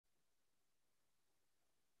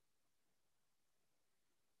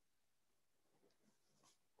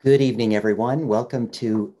Good evening, everyone. Welcome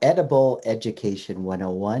to Edible Education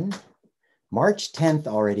 101. March 10th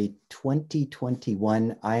already,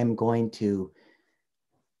 2021. I am going to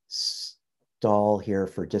stall here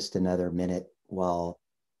for just another minute while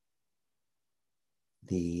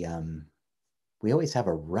we always have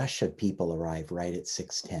a rush of people arrive right at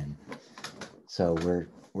 6:10. So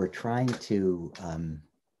we're trying to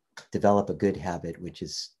develop a good habit, which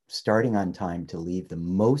is starting on time to leave the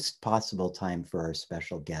most possible time for our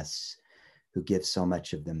special guests who give so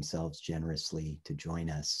much of themselves generously to join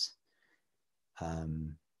us.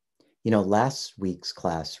 Last week's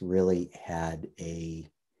class really had a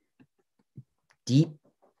deep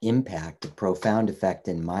impact, a profound effect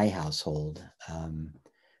in my household.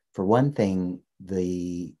 For one thing,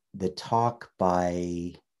 the talk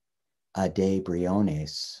by Ade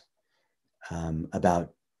Briones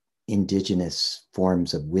about indigenous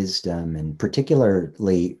forms of wisdom, and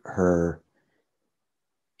particularly her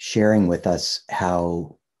sharing with us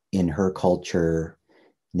how in her culture,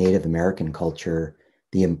 Native American culture,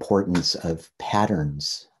 the importance of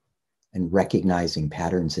patterns and recognizing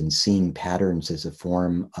patterns and seeing patterns as a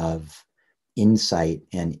form of insight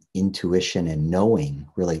and intuition and knowing,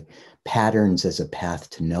 really patterns as a path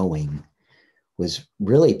to knowing, was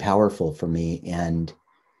really powerful for me. And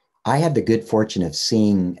I had the good fortune of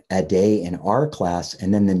seeing a day in our class.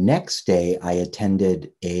 And then the next day I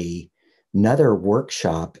attended another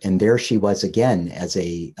workshop, and there she was again as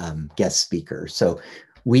a guest speaker. So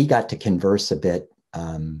we got to converse a bit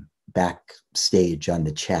backstage on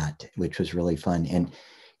the chat, which was really fun. And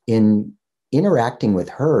in interacting with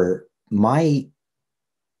her, my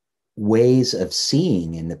ways of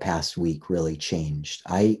seeing in the past week really changed.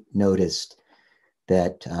 I noticed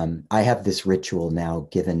that I have this ritual now,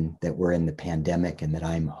 given that we're in the pandemic and that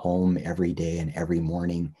I'm home every day and every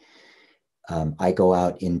morning. I go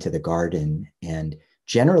out into the garden, and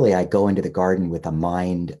generally I go into the garden with a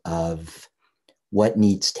mind of what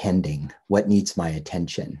needs tending, what needs my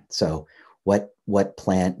attention. So what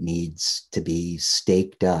plant needs to be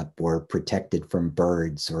staked up or protected from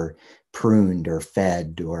birds or pruned or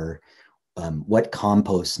fed, or what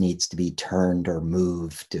compost needs to be turned or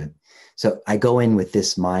moved. So I go in with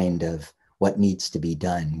this mind of what needs to be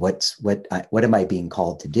done. What am I being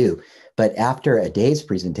called to do? But after a day's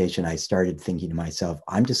presentation, I started thinking to myself,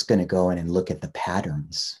 I'm just going to go in and look at the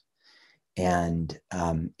patterns. And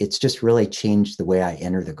it's just really changed the way I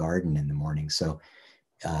enter the garden in the morning. So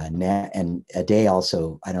and a day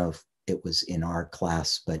also, I don't know if it was in our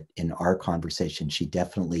class, but in our conversation, she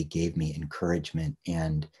definitely gave me encouragement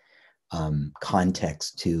and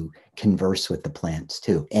context to converse with the plants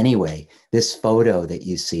too. Anyway, this photo that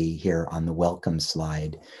you see here on the welcome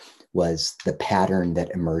slide was the pattern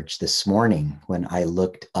that emerged this morning when I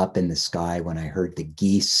looked up in the sky, when I heard the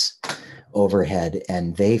geese overhead,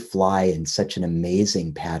 and they fly in such an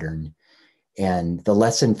amazing pattern. And the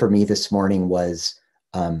lesson for me this morning was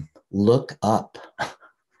look up.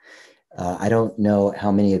 I don't know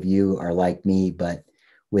how many of you are like me, but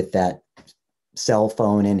with that cell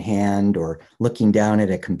phone in hand or looking down at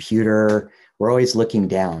a computer, we're always looking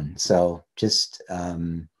down. So just a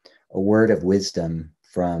word of wisdom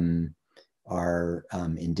from our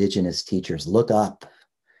indigenous teachers: look up,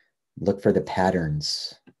 look for the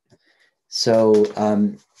patterns. So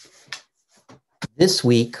this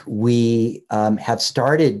week we have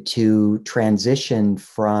started to transition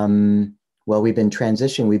from, well, we've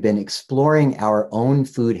been exploring our own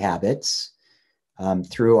food habits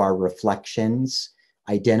through our reflections,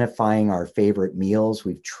 identifying our favorite meals.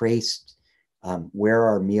 We've traced where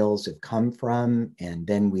our meals have come from, and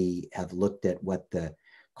then we have looked at what the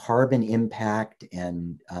carbon impact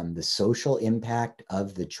and the social impact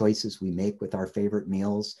of the choices we make with our favorite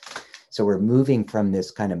meals. So we're moving from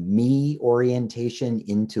this kind of me orientation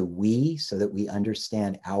into we, so that we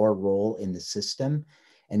understand our role in the system.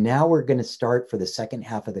 And now we're going to start, for the second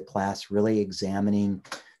half of the class, really examining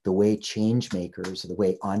the way change makers, the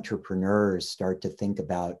way entrepreneurs start to think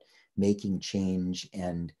about making change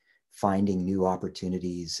and finding new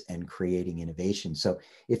opportunities and creating innovation. So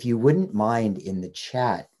if you wouldn't mind, in the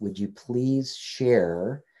chat, would you please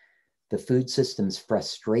share the food systems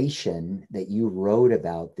frustration that you wrote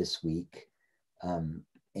about this week?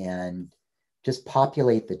 And just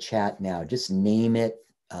populate the chat now. Just name it,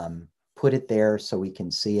 put it there so we can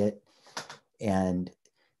see it. And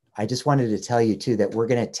I just wanted to tell you too that we're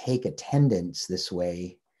going to take attendance this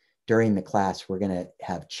way during the class. We're going to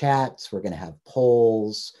have chats, we're going to have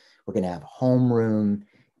polls, we're going to have homeroom,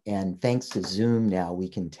 and thanks to Zoom now, we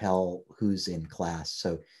can tell who's in class.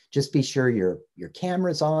 So just be sure your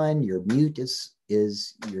camera's on, your mute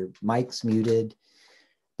is your mic's muted,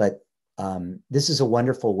 but this is a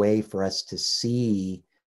wonderful way for us to see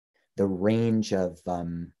the range of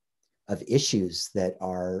issues that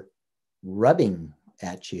are rubbing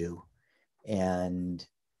at you. And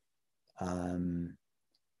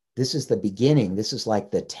this is the beginning. This is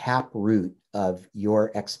like the tap root of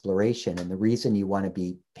your exploration. And the reason you want to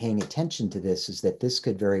be paying attention to this is that this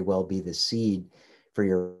could very well be the seed for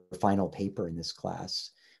your final paper in this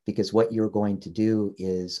class, because what you're going to do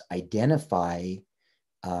is identify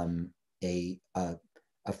a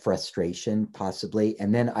frustration possibly,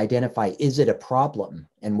 and then identify, is it a problem?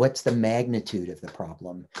 And what's the magnitude of the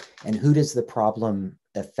problem? And who does the problem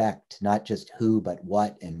affect? Not just who, but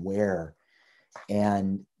what and where.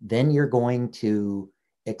 And then you're going to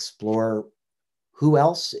explore who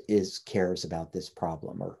else cares about this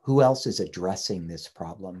problem, or who else is addressing this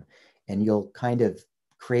problem. And you'll kind of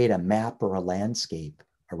create a map or a landscape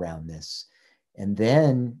around this. And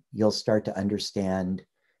then you'll start to understand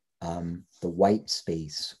the white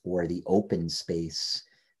space or the open space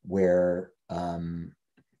where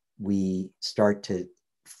we start to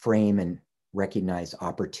frame and recognize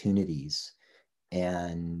opportunities.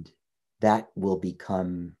 And that will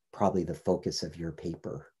become probably the focus of your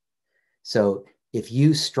paper. So if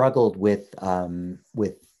you struggled with an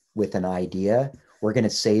idea, we're going to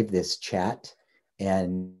save this chat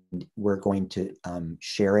and we're going to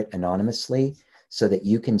share it anonymously so that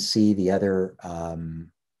you can see the other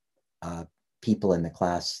people in the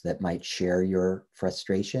class that might share your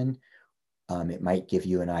frustration. It might give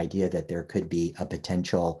you an idea that there could be a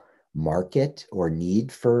potential market or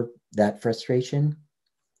need for that frustration.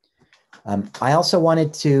 I also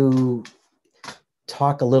wanted to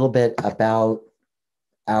talk a little bit about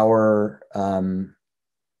our some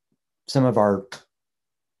of our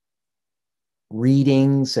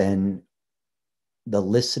readings and the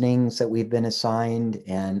listenings that we've been assigned.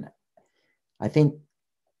 And I think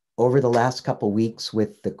over the last couple of weeks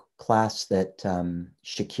with the class that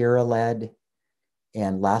Shakira led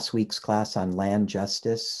and last week's class on land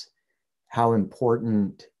justice, how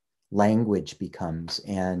important language becomes.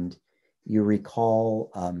 And you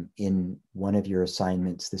recall in one of your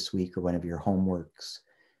assignments this week or one of your homeworks,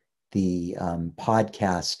 the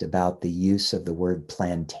podcast about the use of the word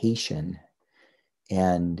plantation.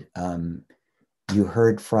 And you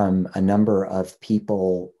heard from a number of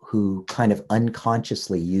people who kind of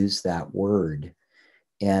unconsciously use that word.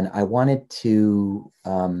 And I wanted to,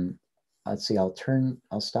 let's see,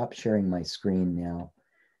 I'll stop sharing my screen now,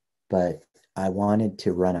 but I wanted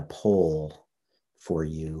to run a poll for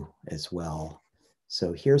you as well.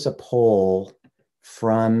 So here's a poll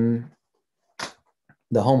from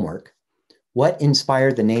the homework. What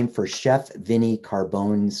inspired the name for Chef Vinnie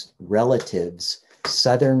Carbone's relatives'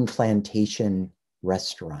 Southern Plantation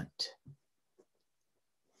restaurant?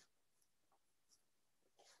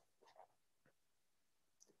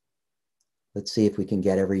 Let's see if we can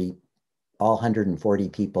get all 140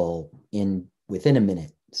 people in within a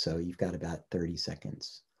minute. So you've got about 30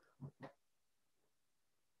 seconds.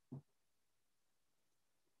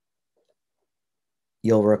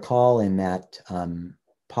 You'll recall in that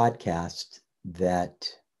podcast that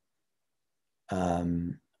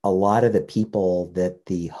a lot of the people that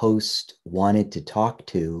the host wanted to talk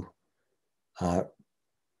to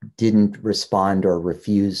didn't respond or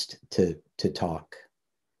refused to talk.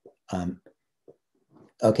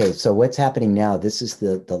 Okay, so what's happening now, this is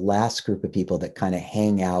the last group of people that kind of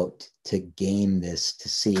hang out to game this, to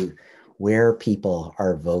see where people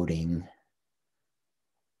are voting.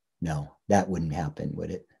 No, that wouldn't happen,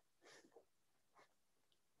 would it?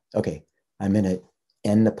 Okay, I'm going to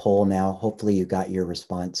end the poll now. Hopefully you got your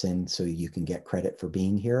response in so you can get credit for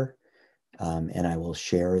being here. And I will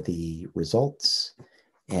share the results.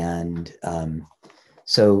 And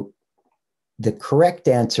so the correct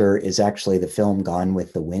answer is actually the film Gone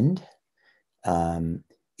with the Wind.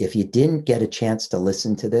 If you didn't get a chance to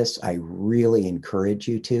listen to this, I really encourage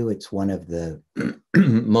you to. It's one of the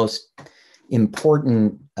most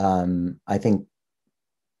important, I think,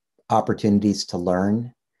 opportunities to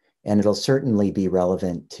learn. And it'll certainly be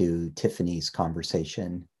relevant to Tiffani's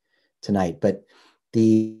conversation tonight. But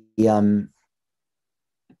the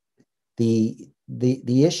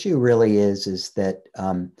issue really is that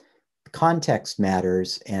context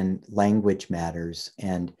matters and language matters.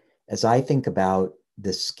 And as I think about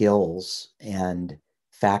the skills and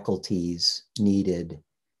faculties needed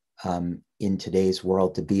in today's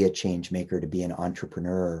world to be a change maker, to be an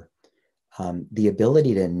entrepreneur, the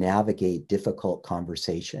ability to navigate difficult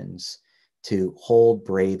conversations, to hold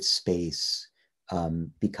brave space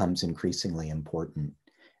becomes increasingly important.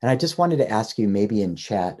 And I just wanted to ask you, maybe in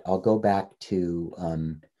chat, I'll go back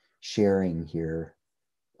to sharing here.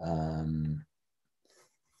 Um,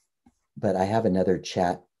 but I have another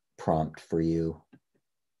chat prompt for you.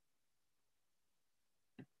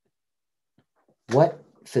 What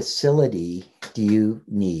facility do you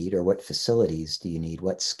need, or what facilities do you need?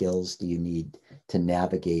 What skills do you need to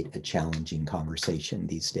navigate a challenging conversation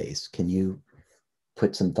these days? Can you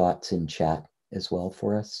put some thoughts in chat as well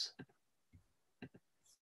for us?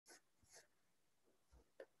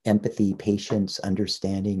 Empathy, patience,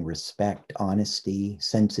 understanding, respect, honesty,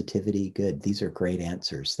 sensitivity. Good. These are great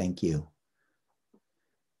answers. Thank you.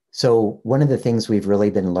 So one of the things we've really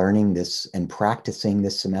been learning this and practicing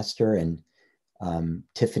this semester, and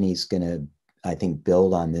Tiffany's going to, I think,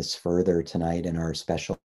 build on this further tonight in our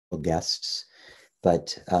special guests,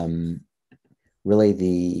 but really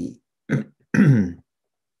the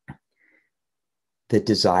the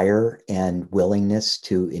desire and willingness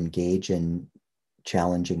to engage in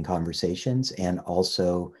challenging conversations, and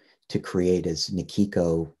also to create, as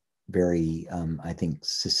Nikiko very, I think,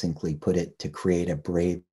 succinctly put it, to create a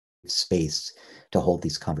brave space to hold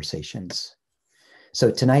these conversations. So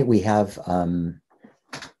tonight we have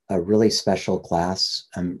a really special class.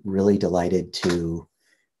 I'm really delighted to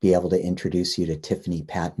be able to introduce you to Tiffani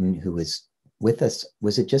Patton, who was with us,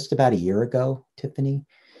 was it just about a year ago, Tiffani?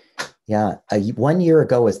 Yeah, 1 year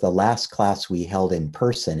ago was the last class we held in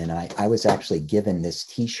person, and I was actually given this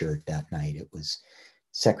T-shirt that night. It was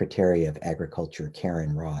Secretary of Agriculture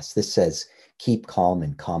Karen Ross. This says "Keep calm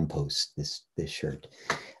and compost." This shirt,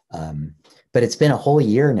 but it's been a whole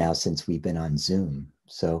year now since we've been on Zoom.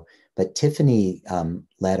 So, but Tiffani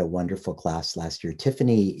led a wonderful class last year.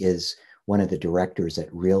 Tiffani is one of the directors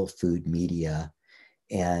at Real Food Media,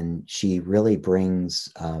 and she really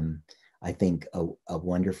brings, I think, a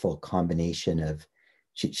wonderful combination of,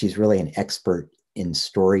 she's really an expert in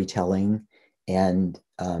storytelling, and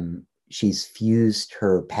she's fused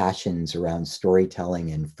her passions around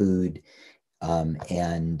storytelling and food,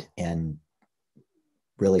 and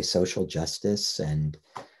really social justice and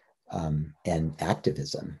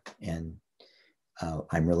activism. And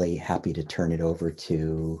I'm really happy to turn it over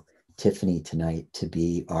to Tiffani tonight to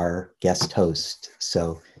be our guest host.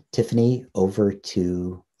 So Tiffani, over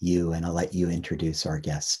to you, and I'll let you introduce our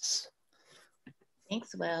guests.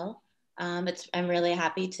 Thanks, Will. I'm really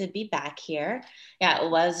happy to be back here. Yeah, it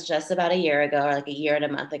was just about a year ago, or like a year and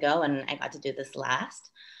a month ago, and I got to do this last.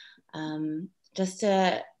 Just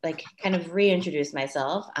to kind of reintroduce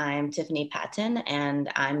myself, I'm Tiffani Patton,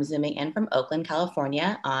 and I'm zooming in from Oakland,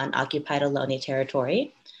 California on occupied Ohlone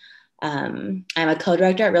territory. I'm a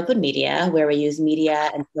co-director at Real Food Media, where we use media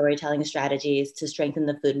and storytelling strategies to strengthen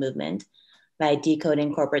the food movement by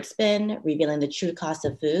decoding corporate spin, revealing the true cost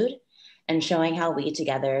of food, and showing how we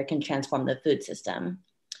together can transform the food system.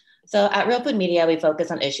 So at Real Food Media, we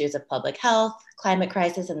focus on issues of public health, climate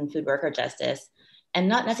crisis, and food worker justice, and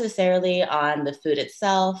not necessarily on the food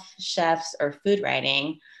itself, chefs, or food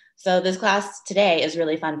writing. So this class today is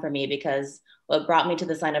really fun for me because what brought me to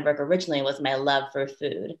this line of work originally was my love for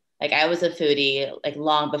food. Like, I was a foodie, like,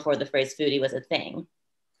 long before the phrase foodie was a thing.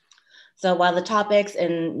 So while the topics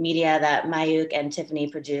in media that Mayukh and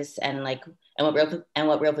Tiffani produce and what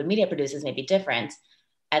Real Food Media produces may be different,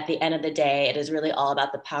 at the end of the day, it is really all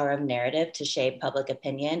about the power of narrative to shape public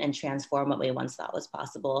opinion and transform what we once thought was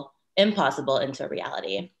impossible into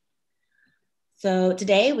reality. So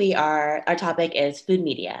today our topic is food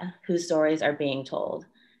media, whose stories are being told.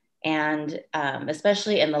 And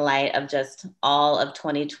especially in the light of just all of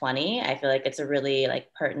 2020, I feel like it's a really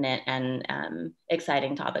pertinent and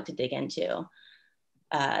exciting topic to dig into.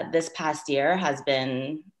 This past year has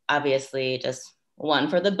been obviously just one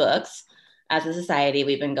for the books. As a society,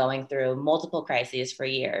 we've been going through multiple crises for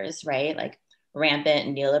years, right? Like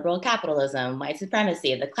rampant neoliberal capitalism, white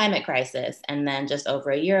supremacy, the climate crisis, and then just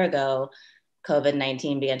over a year ago,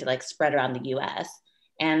 COVID-19 began to spread around the US.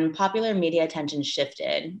 And popular media attention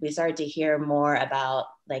shifted. We started to hear more about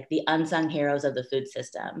the unsung heroes of the food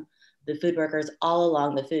system, the food workers all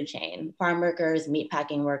along the food chain, farm workers,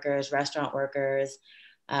 meatpacking workers, restaurant workers,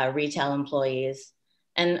 retail employees.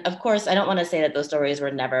 And of course, I don't want to say that those stories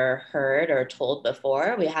were never heard or told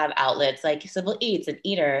before. We have outlets like Civil Eats and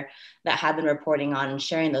Eater that have been reporting on and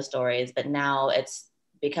sharing those stories, but now it's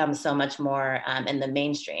become so much more in the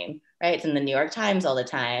mainstream, right? It's in the New York Times all the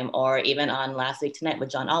time, or even on Last Week Tonight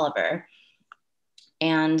with John Oliver.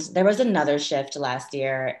 And there was another shift last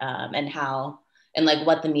year and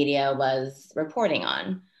what the media was reporting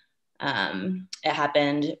on. It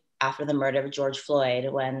happened after the murder of George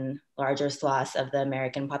Floyd, when larger swaths of the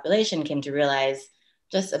American population came to realize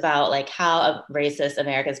just about how racist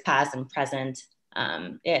America's past and present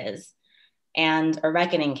is. And a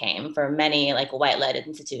reckoning came for many white-led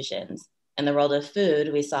institutions. In the world of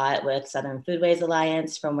food, we saw it with Southern Foodways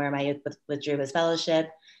Alliance, from where Mayukh withdrew his fellowship,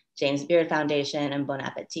 James Beard Foundation, and Bon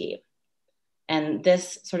Appetit. And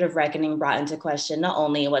this sort of reckoning brought into question not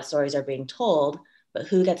only what stories are being told, but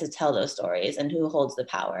who gets to tell those stories and who holds the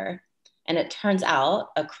power. And it turns out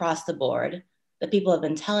across the board, the people who have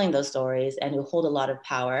been telling those stories and who hold a lot of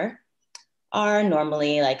power are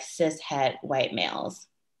normally like cis het white males.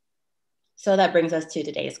 So that brings us to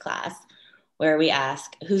today's class, where we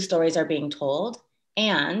ask whose stories are being told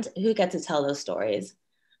and who gets to tell those stories.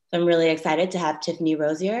 So I'm really excited to have Tiffani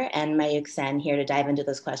Rozier and Mayukh Sen here to dive into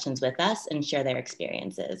those questions with us and share their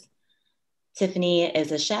experiences. Tiffani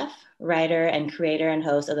is a chef, writer, and creator and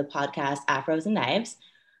host of the podcast Afros and Knives,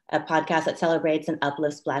 a podcast that celebrates and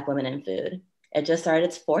uplifts Black women in food. It just started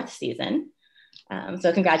its 4th season.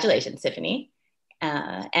 So congratulations, Tiffani.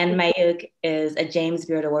 And Mayukh is a James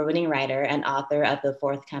Beard Award-winning writer and author of the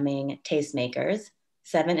forthcoming Tastemakers,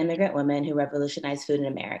 7 Immigrant Women Who Revolutionized Food in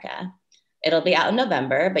America. It'll be out in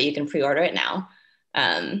November, but you can pre-order it now.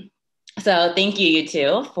 So thank you, you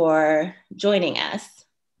two, for joining us.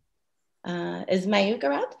 Is Mayukh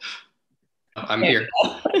around? I'm here.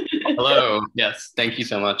 Hello. Yes. Thank you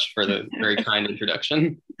so much for the very kind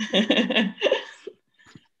introduction.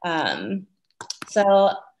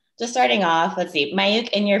 So just starting off, let's see, Mayukh,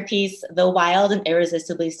 in your piece, The Wild and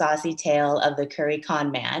Irresistibly Saucy Tale of the Curry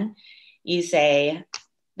Con Man, you say,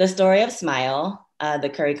 the story of Smile,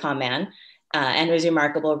 the Curry Con Man, and his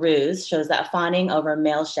remarkable ruse shows that fawning over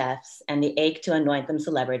male chefs and the ache to anoint them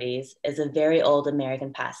celebrities is a very old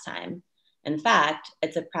American pastime. In fact,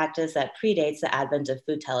 it's a practice that predates the advent of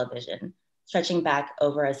food television, stretching back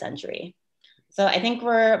over a century. So I think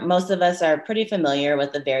most of us are pretty familiar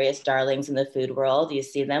with the various darlings in the food world. You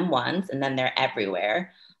see them once and then they're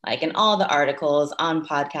everywhere, like in all the articles, on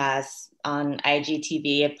podcasts, on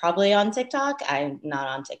IGTV, probably on TikTok. I'm not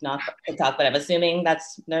on TikTok, but I'm assuming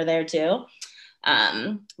they're there too.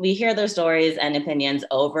 We hear their stories and opinions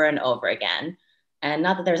over and over again. And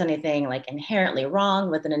not that there's anything like inherently wrong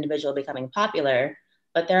with an individual becoming popular,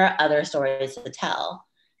 but there are other stories to tell.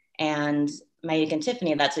 And Mayukh and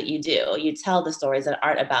Tiffani, that's what you do. You tell the stories that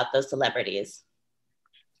aren't about those celebrities.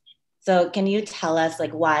 So can you tell us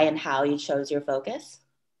like why and how you chose your focus?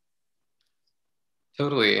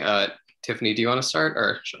 Totally. Tiffani, do you want to start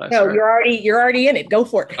or should I start? No, you're already in it. Go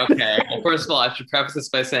for it. Okay. Well, first of all, I should preface this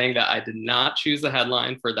by saying that I did not choose the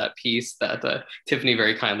headline for that piece that Tiffani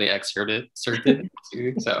very kindly excerpted. So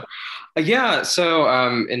yeah.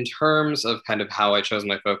 So in terms of kind of how I chose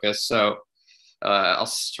my focus, so I'll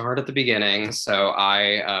start at the beginning. So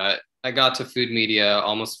I got to food media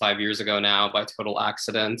almost 5 years ago now by total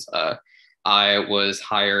accident. I was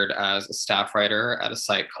hired as a staff writer at a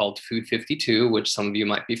site called Food 52, which some of you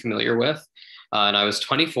might be familiar with. And I was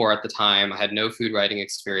 24 at the time. I had no food writing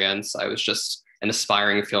experience. I was just an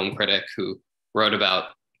aspiring film critic who wrote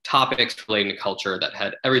about topics relating to culture that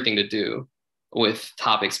had everything to do with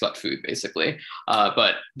topics but food, basically.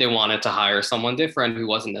 But they wanted to hire someone different who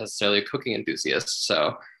wasn't necessarily a cooking enthusiast.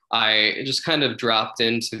 So I just kind of dropped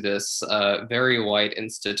into this very white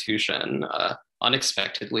institution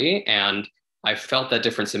unexpectedly. And I felt that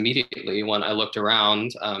difference immediately when I looked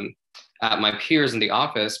around at my peers in the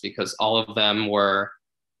office, because all of them were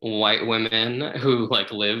white women who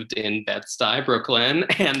like lived in Bed-Stuy, Brooklyn.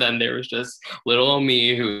 And then there was just little old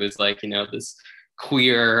me who was like, this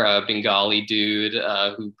queer Bengali dude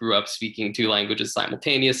who grew up speaking 2 languages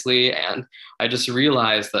simultaneously. And I just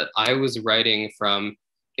realized that I was writing from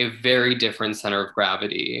a very different center of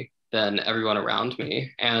gravity than everyone around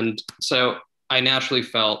me. And so I naturally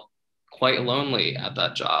felt quite lonely at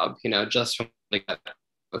that job, just from like,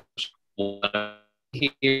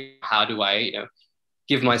 how do I,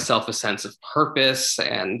 give myself a sense of purpose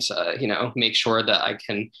and, make sure that I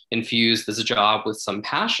can infuse this job with some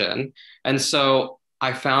passion. And so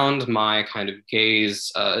I found my kind of gaze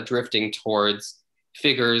drifting towards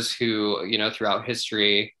figures who, throughout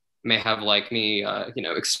history may have, like me,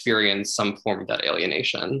 experienced some form of that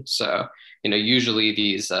alienation. So, usually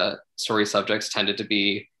these story subjects tended to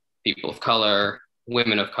be people of color,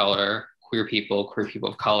 women of color, queer people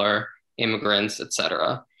of color, immigrants,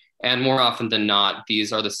 etc. And more often than not,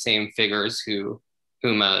 these are the same figures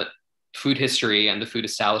whom food history and the food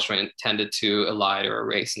establishment tended to elide or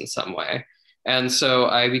erase in some way. And so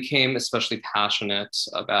I became especially passionate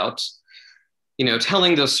about,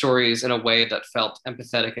 telling those stories in a way that felt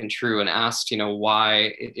empathetic and true, and asked,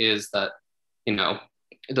 why it is that,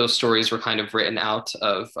 those stories were kind of written out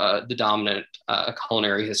of the dominant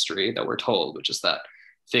culinary history that we're told, which is that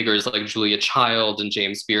figures like Julia Child and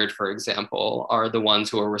James Beard, for example, are the ones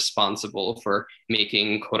who are responsible for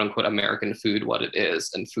making quote unquote American food what it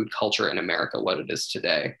is and food culture in America what it is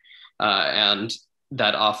today. And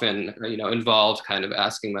that often, involved kind of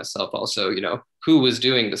asking myself also, who was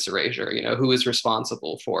doing this erasure, who is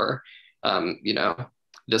responsible for,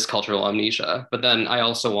 this cultural amnesia. But then I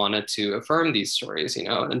also wanted to affirm these stories,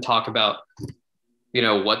 and talk about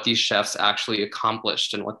what these chefs actually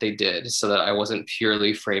accomplished and what they did, so that I wasn't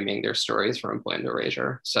purely framing their stories from a point of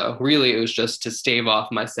erasure. So really, it was just to stave off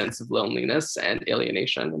my sense of loneliness and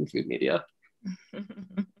alienation in food media.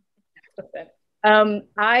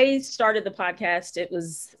 I started the podcast. It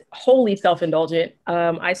was wholly self-indulgent.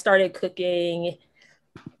 I started cooking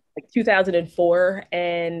like 2004,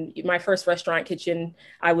 and my first restaurant kitchen,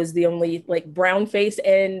 I was the only like brown face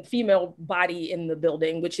and female body in the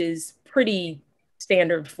building, which is pretty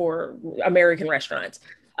standard for American restaurants.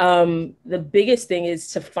 The biggest thing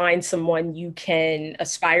is to find someone you can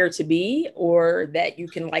aspire to be, or that you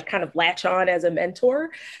can like kind of latch on as a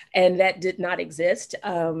mentor. And that did not exist.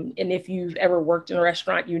 And if you've ever worked in a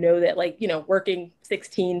restaurant, you know that like, working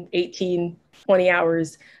 16, 18, 20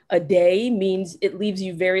 hours a day means it leaves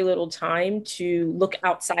you very little time to look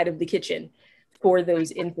outside of the kitchen for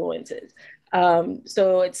those influences.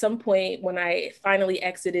 So at some point when I finally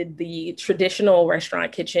exited the traditional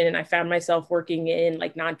restaurant kitchen and I found myself working in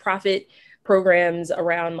like nonprofit programs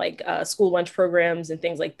around like school lunch programs and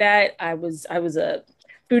things like that, I was a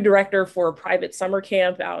food director for a private summer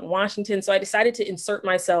camp out in Washington. So I decided to insert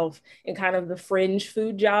myself in kind of the fringe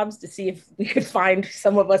food jobs to see if we could find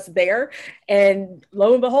some of us there. And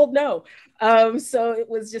lo and behold, no. So it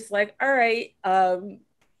was just like, all right,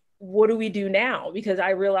 what do we do now? Because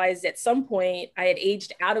I realized at some point I had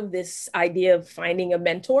aged out of this idea of finding a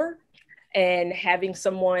mentor and having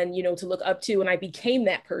someone, to look up to. And I became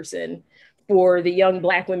that person for the young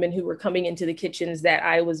Black women who were coming into the kitchens that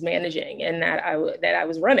I was managing and that I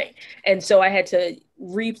was running. And so I had to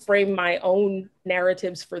reframe my own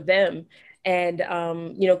narratives for them and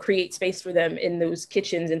create space for them in those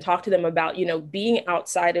kitchens and talk to them about being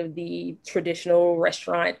outside of the traditional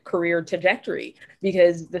restaurant career trajectory,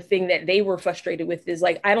 because the thing that they were frustrated with is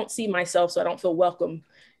like, I don't see myself, so I don't feel welcome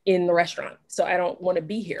in the restaurant, so I don't want to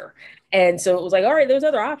be here. And so it was like, all right, there's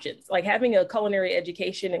other options. Like having a culinary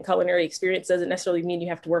education and culinary experience doesn't necessarily mean you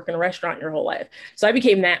have to work in a restaurant your whole life. So I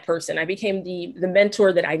became that person. I became the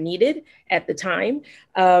mentor that I needed at the time.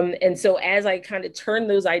 And so as I kind of turned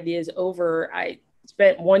those ideas over, I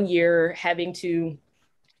spent 1 year having to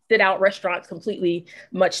sit out restaurants completely,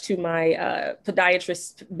 much to my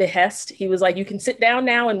podiatrist's behest. He was like, you can sit down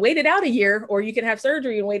now and wait it out a year, or you can have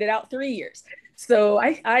surgery and wait it out 3 years. So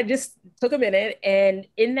I just took a minute, and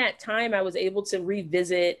in that time I was able to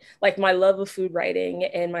revisit like my love of food writing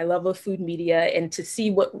and my love of food media, and to see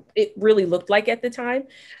what it really looked like at the time.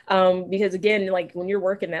 Because again, like when you're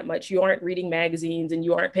working that much, you aren't reading magazines and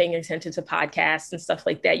you aren't paying attention to podcasts and stuff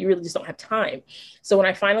like that. You really just don't have time. So when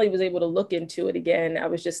I finally was able to look into it again, I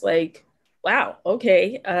was just like, wow,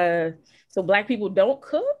 okay. So Black people don't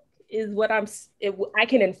cook is what I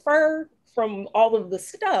can infer from all of the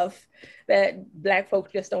stuff, that Black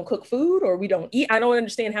folks just don't cook food or we don't eat. I don't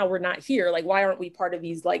understand how we're not here. Like, why aren't we part of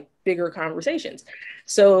these like bigger conversations?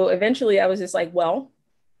 So eventually I was just like, well,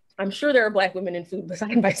 I'm sure there are Black women in food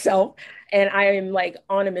beside myself. And I am like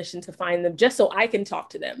on a mission to find them just so I can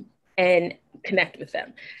talk to them and connect with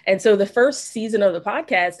them. And so the first season of the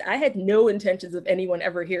podcast, I had no intentions of anyone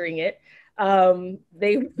ever hearing it.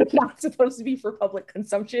 They were not supposed to be for public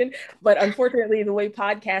consumption, but unfortunately the way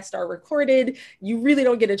podcasts are recorded, you really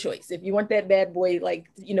don't get a choice. If you want that bad boy, like,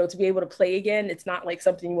 to be able to play again, it's not like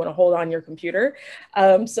something you want to hold on your computer.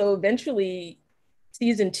 So eventually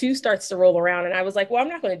season 2 starts to roll around, and I was like, well, I'm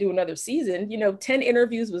not going to do another season. 10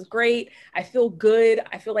 interviews was great. I feel good.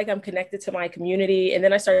 I feel like I'm connected to my community. And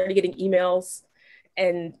then I started getting emails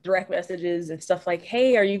and direct messages and stuff like,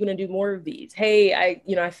 hey, are you going to do more of these? Hey,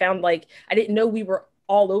 I found like, I didn't know we were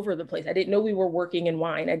all over the place. I didn't know we were working in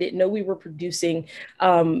wine. I didn't know we were producing,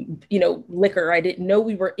 liquor. I didn't know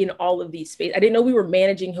we were in all of these spaces. I didn't know we were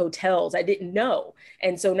managing hotels. I didn't know.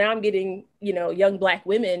 And so now I'm getting, young Black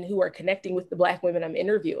women who are connecting with the Black women I'm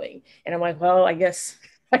interviewing. And I'm like, well, I guess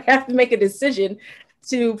I have to make a decision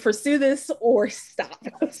to pursue this or stop.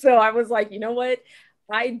 So I was like, you know what?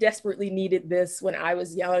 I desperately needed this when I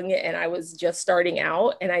was young and I was just starting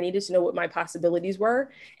out, and I needed to know what my possibilities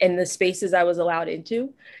were and the spaces I was allowed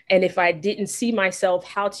into. And if I didn't see myself,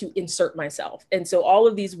 how to insert myself. And so all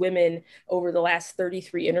of these women over the last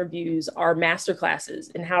 33 interviews are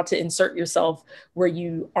masterclasses in how to insert yourself where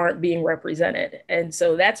you aren't being represented. And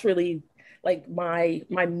so that's really like my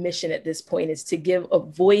mission at this point is to give a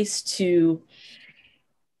voice to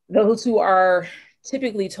those who are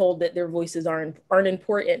typically told that their voices aren't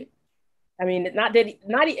important. I mean, not that,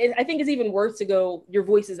 not, I think it's even worse to go, your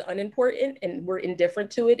voice is unimportant and we're indifferent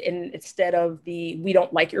to it. And instead of we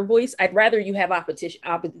don't like your voice, I'd rather you have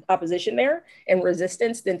opposition there and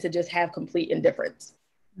resistance than to just have complete indifference.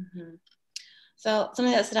 Mm-hmm. So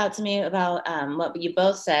something that stood out to me about what you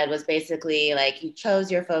both said was basically like you chose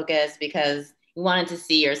your focus because you wanted to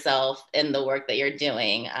see yourself in the work that you're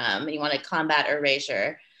doing. You want to combat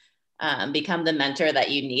erasure, become the mentor that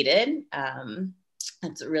you needed.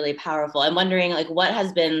 That's really powerful. I'm wondering, like, what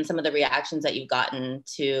has been some of the reactions that you've gotten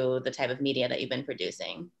to the type of media that you've been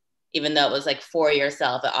producing? Even though it was like for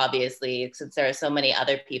yourself, obviously, since there are so many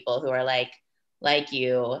other people who are like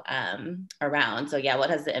you around. So yeah, what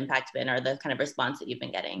has the impact been, or the kind of response that you've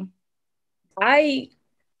been getting? I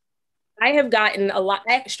have gotten a lot,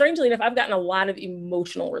 strangely enough, I've gotten a lot of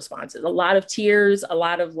emotional responses, a lot of tears, a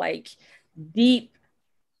lot of like deep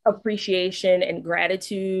appreciation and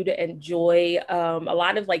gratitude and joy, a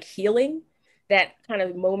lot of like healing, that kind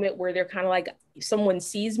of moment where they're kind of like, someone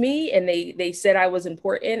sees me and they said I was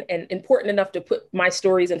important and important enough to put my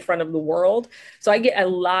stories in front of the world. So I get a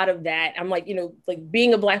lot of that. I'm like, like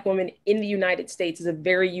being a Black woman in the United States is a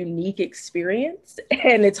very unique experience,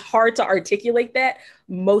 and it's hard to articulate that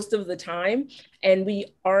most of the time. And we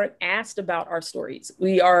aren't asked about our stories.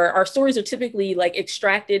 Our stories are typically like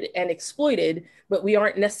extracted and exploited, but we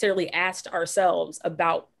aren't necessarily asked ourselves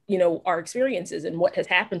about our experiences and what has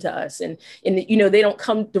happened to us. And they don't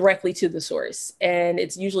come directly to the source. And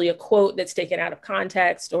it's usually a quote that's taken out of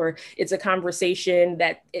context, or it's a conversation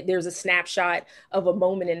that there's a snapshot of a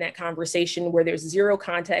moment in that conversation where there's zero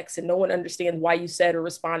context and no one understands why you said or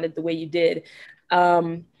responded the way you did.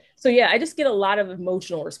 So yeah, I just get a lot of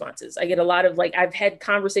emotional responses. I get a lot of like, I've had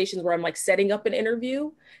conversations where I'm like setting up an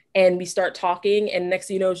interview and we start talking, and next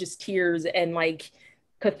thing you know, it's just tears and like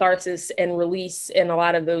catharsis and release and a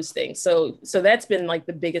lot of those things. So that's been like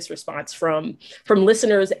the biggest response from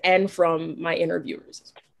listeners and from my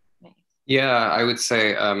interviewers. Yeah, I would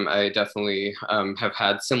say I definitely have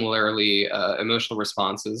had similarly emotional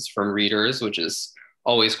responses from readers, which is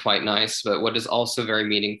always quite nice. But what is also very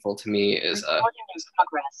meaningful to me is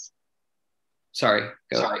progress. Sorry,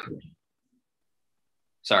 go.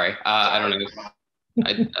 Sorry, I don't know.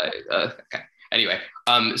 Okay. Anyway,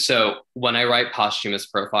 so when I write posthumous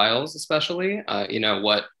profiles, especially,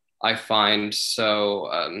 what I find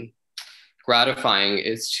so gratifying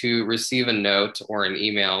is to receive a note or an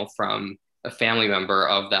email from a family member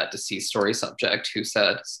of that deceased story subject who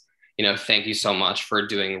says, thank you so much for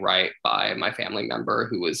doing right by my family member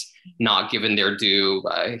who was not given their due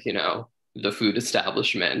by, the food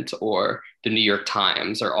establishment or the New York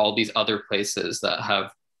Times or all these other places that have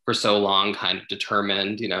for so long kind of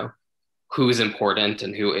determined, who is important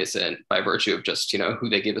and who isn't by virtue of just, who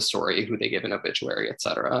they give a story, who they give an obituary, et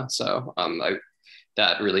cetera. So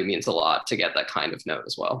that really means a lot to get that kind of note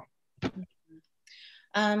as well.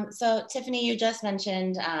 So Tiffani, you just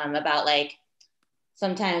mentioned about like,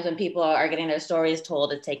 sometimes when people are getting their stories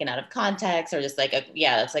told, it's taken out of context or just like,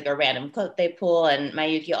 it's like a random quote they pull. And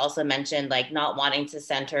Mayukh, you also mentioned like not wanting to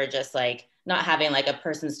center, just like not having like a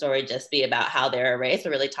person's story just be about how they're erased, but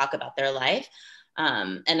really talk about their life.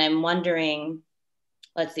 And I'm wondering,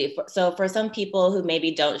 let's see, so for some people who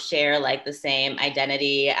maybe don't share like the same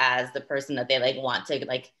identity as the person that they want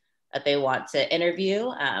to interview,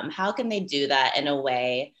 how can they do that in a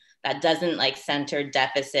way that doesn't like center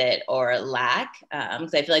deficit or lack?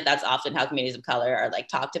 Because I feel like that's often how communities of color are like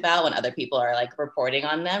talked about when other people are like reporting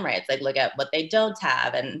on them, right? It's like, look at what they don't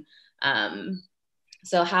have. And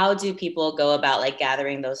so how do people go about like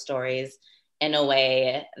gathering those stories in a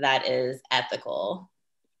way that is ethical?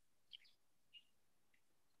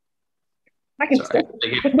 I can start.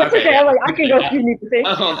 That's okay. I'm like, I can go if you need to say.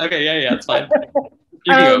 Oh, okay, yeah, it's fine.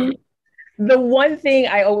 The one thing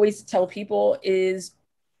I always tell people is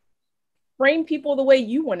frame people the way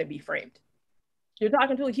you want to be framed. You're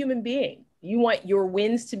talking to a human being. You want your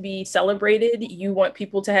wins to be celebrated. You want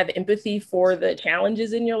people to have empathy for the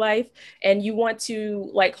challenges in your life. And you want to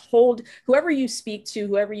like hold whoever you speak to,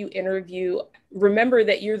 whoever you interview, remember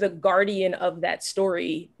that you're the guardian of that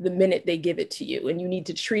story the minute they give it to you. And you need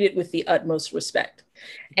to treat it with the utmost respect.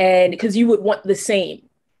 And because you would want the same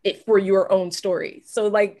for your own story. So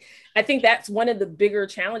like, I think that's one of the bigger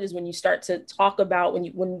challenges when you start to talk about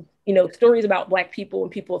when stories about Black people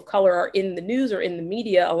and people of color are in the news or in the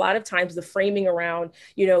media. A lot of times the framing around,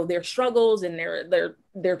 their struggles and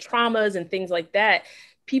their traumas and things like that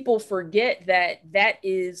people forget that that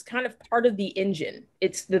is kind of part of the engine.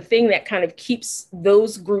 It's the thing that kind of keeps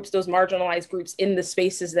those groups, those marginalized groups, in the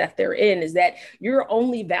spaces that they're in, is that you're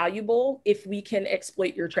only valuable if we can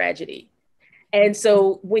exploit your tragedy. And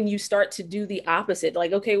so when you start to do the opposite,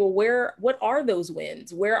 like, okay, well, what are those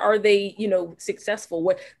wins? Where are they, successful?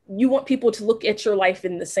 What you want people to look at your life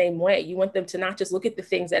in the same way. You want them to not just look at the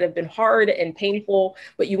things that have been hard and painful,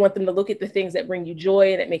 but you want them to look at the things that bring you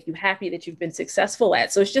joy and that make you happy, that you've been successful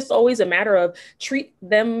at. So it's just always a matter of treat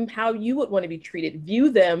them how you would want to be treated,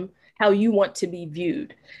 view them how you want to be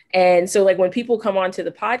viewed. And so like when people come onto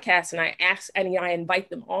the podcast and I invite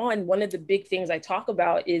them on, one of the big things I talk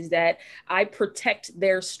about is that I protect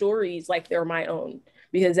their stories like they're my own,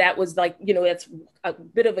 because that was like, that's a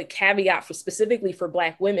bit of a caveat for specifically for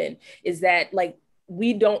Black women, is that like,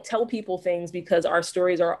 we don't tell people things because our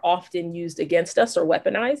stories are often used against us or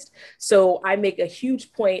weaponized. So I make a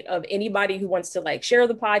huge point of anybody who wants to like share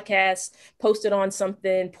the podcast, post it on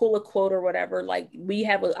something, pull a quote or whatever. Like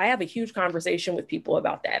I have a huge conversation with people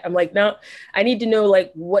about that. I'm like, no, I need to know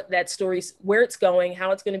like what that story's, where it's going,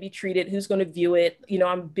 how it's going to be treated, who's going to view it.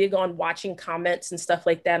 I'm big on watching comments and stuff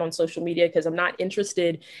like that on social media, because I'm not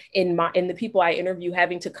interested in the people I interview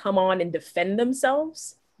having to come on and defend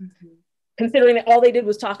themselves. Mm-hmm. Considering that all they did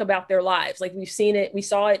was talk about their lives. Like we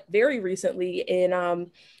saw it very recently in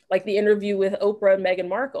like the interview with Oprah and Meghan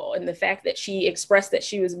Markle, and the fact that she expressed that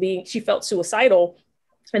she felt suicidal.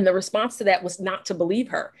 And the response to that was not to believe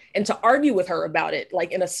her and to argue with her about it,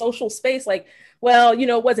 like in a social space, like, well,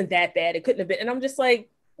 it wasn't that bad. It couldn't have been. And I'm just like,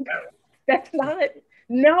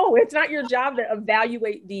 no, it's not your job to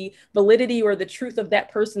evaluate the validity or the truth of that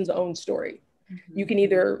person's own story. You can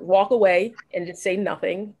either walk away and just say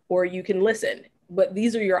nothing, or you can listen. But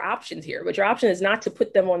these are your options here. But your option is not to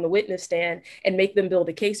put them on the witness stand and make them build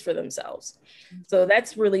a case for themselves. So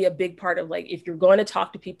that's really a big part of like, if you're going to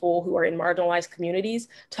talk to people who are in marginalized communities,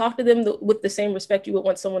 talk to them with the same respect you would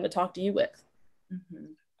want someone to talk to you with. Mm-hmm.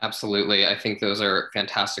 Absolutely. I think those are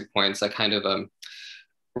fantastic points. I kind of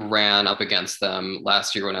ran up against them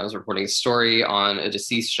last year when I was reporting a story on a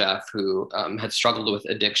deceased chef who had struggled with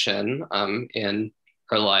addiction in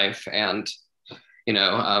her life. And,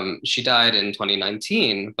 she died in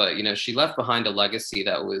 2019, but, she left behind a legacy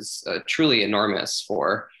that was truly enormous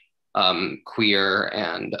for queer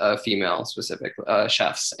and female specific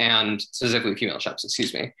chefs, and specifically female chefs,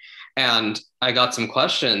 excuse me. And I got some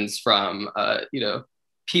questions from,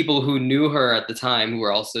 people who knew her at the time, who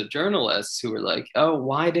were also journalists, who were like, oh,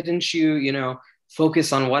 why didn't you,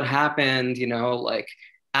 focus on what happened, like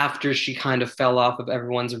after she kind of fell off of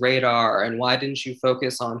everyone's radar? And why didn't you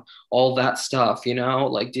focus on all that stuff?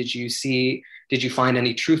 Like, did you find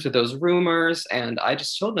any truth to those rumors? And I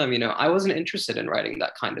just told them, I wasn't interested in writing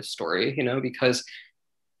that kind of story, because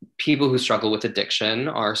people who struggle with addiction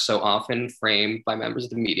are so often framed by members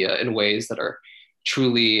of the media in ways that are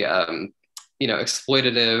truly,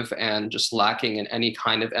 exploitative and just lacking in any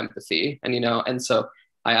kind of empathy. And so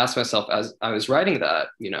I asked myself as I was writing that,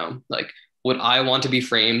 like, would I want to be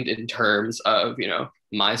framed in terms of,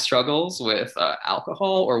 my struggles with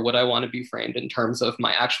alcohol, or would I want to be framed in terms of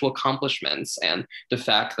my actual accomplishments and the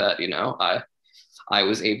fact that, I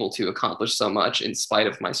was able to accomplish so much in spite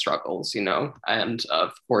of my struggles, and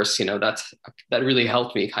of course, that really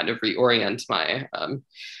helped me kind of reorient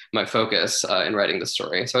my focus in writing the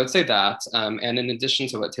story. So I'd say that, and in addition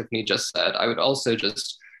to what Tiffani just said, I would also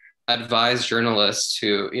just advise journalists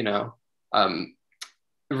to,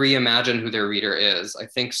 reimagine who their reader is. I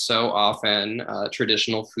think so often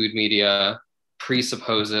traditional food media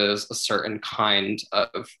presupposes a certain kind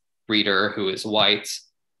of reader who is white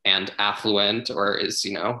and affluent, or is,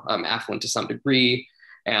 affluent to some degree,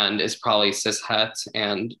 and is probably cishet.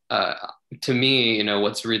 And to me,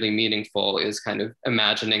 what's really meaningful is kind of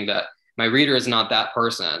imagining that my reader is not that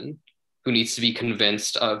person who needs to be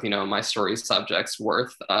convinced of, my story's subject's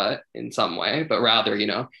worth in some way, but rather,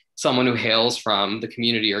 someone who hails from the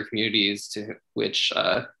community or communities to which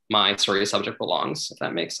my story subject belongs, if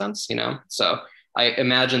that makes sense, So I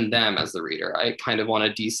imagine them as the reader. I kind of want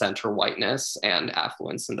to decenter whiteness and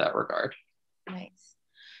affluence in that regard. Nice.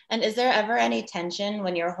 And is there ever any tension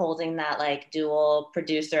when you're holding that like dual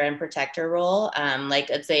producer and protector role? Like,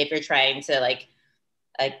 let's say if you're trying to like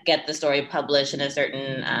get the story published in a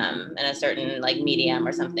certain like medium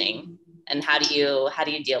or something, and how do you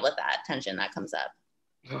deal with that tension that comes up?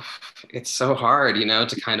 It's so hard,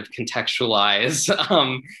 to kind of contextualize,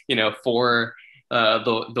 for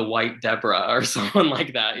the white Deborah or someone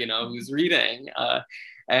like that, who's reading.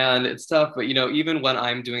 And it's tough, but, even when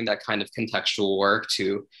I'm doing that kind of contextual work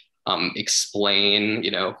to explain,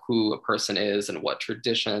 who a person is and what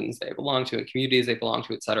traditions they belong to and communities they belong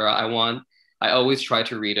to, et cetera. I always try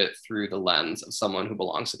to read it through the lens of someone who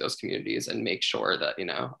belongs to those communities and make sure that,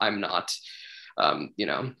 I'm not,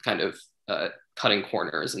 kind of cutting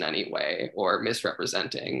corners in any way or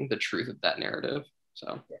misrepresenting the truth of that narrative.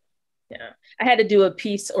 So. Yeah, I had to do a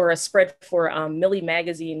piece or a spread for Millie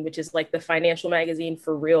Magazine, which is like the financial magazine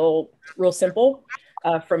for Real Simple,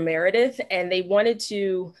 from Meredith, and they wanted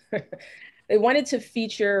to they wanted to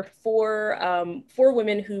feature four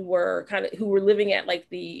women who were living at like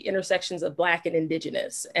the intersections of Black and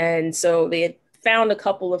Indigenous, and so they had found a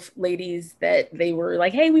couple of ladies that they were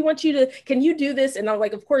like, hey, we want you to, can you do this? And I'm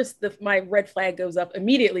like, of course, my red flag goes up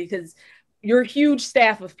immediately, because you're a huge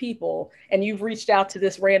staff of people and you've reached out to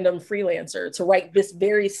this random freelancer to write this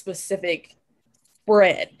very specific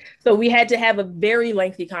spread. So we had to have a very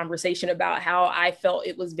lengthy conversation about how I felt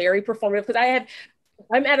it was very performative, because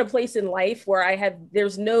I'm at a place in life where I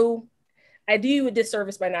do you a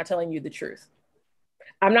disservice by not telling you the truth.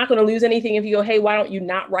 I'm not going to lose anything if you go, hey, why don't you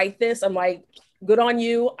not write this? I'm like, good on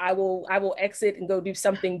you. I will exit and go do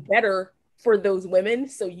something better for those women.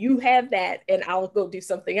 So you have that and I'll go do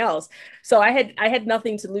something else. So I had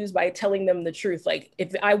nothing to lose by telling them the truth. Like,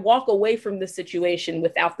 if I walk away from this situation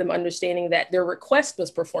without them understanding that their request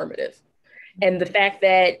was performative, and the fact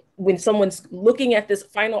that when someone's looking at this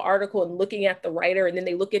final article and looking at the writer, and then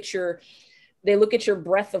they look at your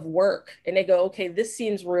breadth of work and they go, okay, this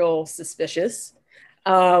seems real suspicious.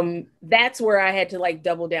 That's where I had to like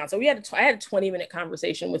double down. So I had a 20-minute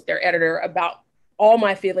conversation with their editor about all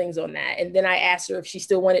my feelings on that. And then I asked her if she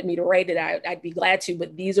still wanted me to write it. I'd be glad to,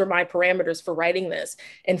 but these are my parameters for writing this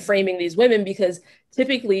and framing these women, because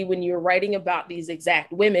typically when you're writing about these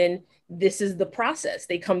exact women, this is the process.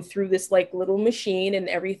 They come through this like little machine and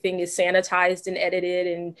everything is sanitized and edited.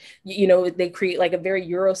 And, they create like a very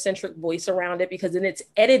Eurocentric voice around it, because then it's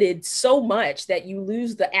edited so much that you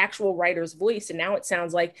lose the actual writer's voice. And now it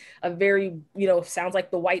sounds like sounds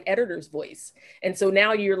like the white editor's voice. And so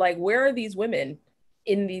now you're like, where are these women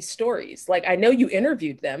in these stories? Like, I know you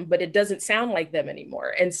interviewed them, but it doesn't sound like them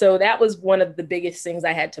anymore. And so that was one of the biggest things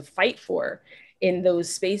I had to fight for in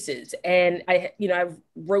those spaces. And I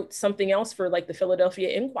wrote something else for like the Philadelphia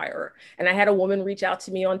Inquirer, and I had a woman reach out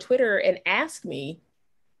to me on Twitter and ask me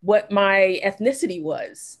what my ethnicity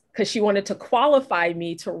was, because she wanted to qualify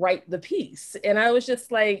me to write the piece. And I was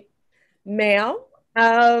just like, ma'am,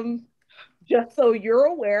 just so you're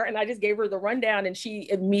aware. And I just gave her the rundown, and she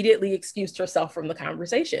immediately excused herself from the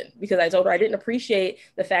conversation, because I told her I didn't appreciate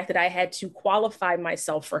the fact that I had to qualify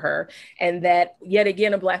myself for her, and that yet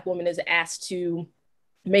again, a Black woman is asked to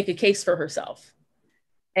make a case for herself.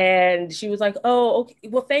 And she was like, oh, okay,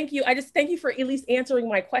 well, thank you. I just thank you for at least answering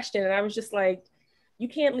my question. And I was just like,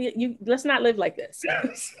 let's not live like this.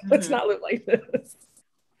 Let's not live like this.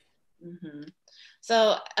 Mm-hmm.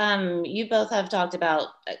 So you both have talked about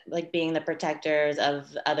like being the protectors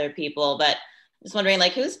of other people, but just wondering,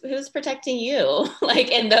 like, who's protecting you?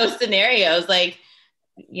 Like in those scenarios, like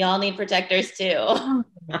y'all need protectors too. Oh,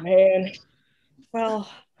 man. Well,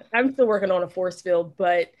 I'm still working on a force field,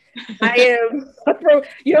 but I am,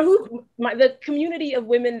 the community of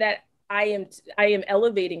women that I am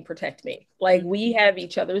elevating protect me. Like, we have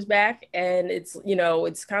each other's back, and it's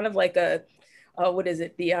kind of like what is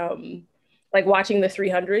it? Like watching the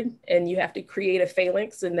 300, and you have to create a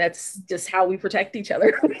phalanx, and that's just how we protect each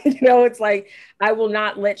other. It's like, I will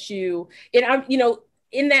not let you, and I'm,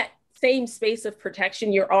 in that same space of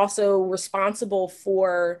protection, you're also responsible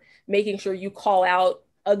for making sure you call out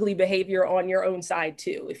ugly behavior on your own side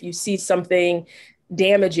too. If you see something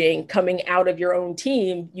damaging coming out of your own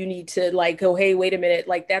team, you need to like go, hey, wait a minute,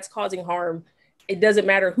 like that's causing harm. It doesn't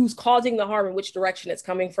matter who's causing the harm and which direction it's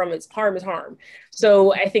coming from. It's harm is harm.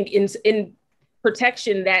 So I think in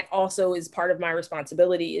protection, that also is part of my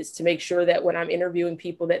responsibility, is to make sure that when I'm interviewing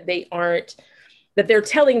people, that they're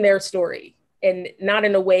telling their story, and not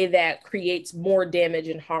in a way that creates more damage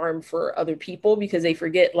and harm for other people, because they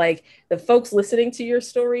forget, like, the folks listening to your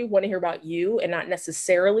story want to hear about you and not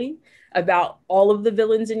necessarily about all of the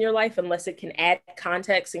villains in your life, unless it can add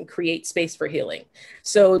context and create space for healing.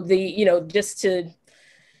 So just to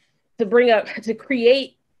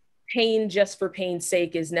create pain just for pain's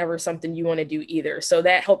sake is never something you want to do either. So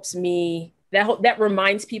that helps me, that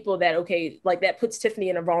reminds people that, okay, like, that puts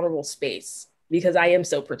Tiffani in a vulnerable space, because I am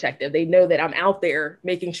so protective. They know that I'm out there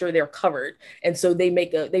making sure they're covered. And so they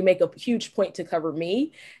make a huge point to cover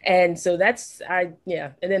me. And so and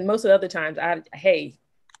then most of the other times, hey,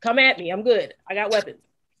 come at me, I'm good, I got weapons.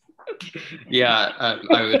 Yeah,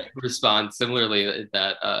 I would respond similarly,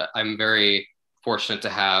 that I'm very fortunate to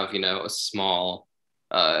have, a small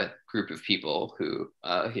group of people who,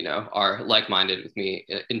 are like-minded with me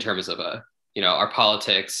in terms of, our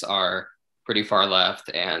politics are pretty far left,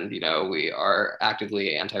 and, we are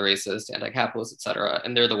actively anti-racist, anti-capitalist, et cetera.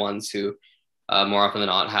 And they're the ones who more often than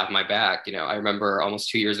not have my back. I remember almost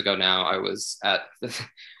 2 years ago now,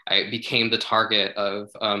 I became the target of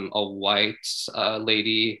a white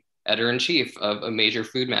lady editor-in-chief of a major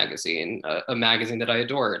food magazine, a magazine that I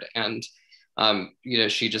adored. And,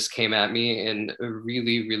 she just came at me in a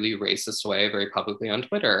really, really racist way, very publicly on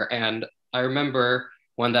Twitter. And I remember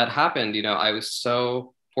when that happened, I was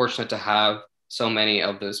so fortunate to have so many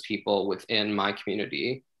of those people within my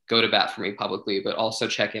community go to bat for me publicly, but also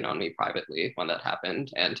check in on me privately when that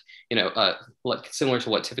happened. And, similar to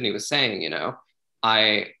what Tiffani was saying,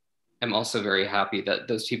 I am also very happy that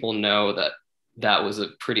those people know that that was a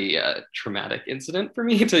pretty traumatic incident for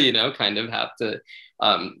me to, kind of have to,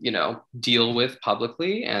 deal with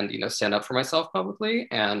publicly and, stand up for myself publicly.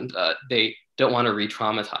 And they don't want to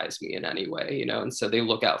re-traumatize me in any way, and so they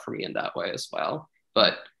look out for me in that way as well.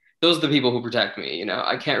 But those are the people who protect me.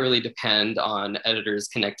 I can't really depend on editors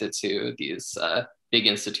connected to these big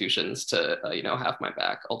institutions to, have my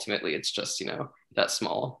back. Ultimately, it's just, that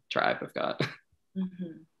small tribe I've got.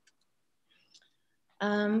 Mm-hmm.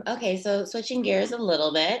 Okay, so switching gears a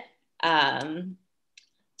little bit.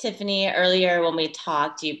 Tiffani, earlier when we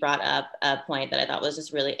talked, you brought up a point that I thought was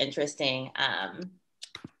just really interesting.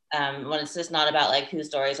 When it's just not about like whose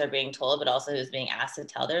stories are being told, but also who's being asked to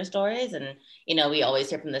tell their stories. And, we always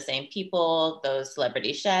hear from the same people, those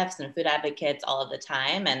celebrity chefs and food advocates all of the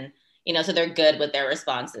time. And, so they're good with their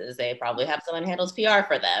responses. They probably have someone who handles PR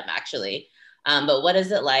for them, actually. But what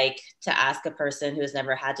is it like to ask a person who's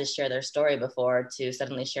never had to share their story before to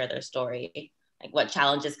suddenly share their story? Like what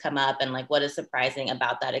challenges come up and like what is surprising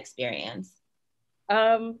about that experience?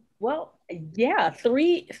 Well, yeah,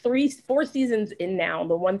 4 seasons in now,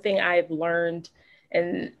 the one thing I've learned,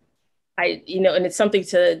 and and it's something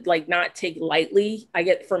to like not take lightly, I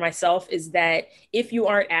get for myself, is that if you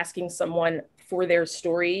aren't asking someone for their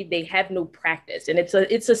story, they have no practice, and it's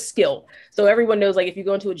a skill. So everyone knows, like if you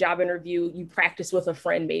go into a job interview, you practice with a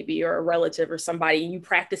friend maybe or a relative or somebody, and you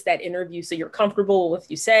practice that interview so you're comfortable with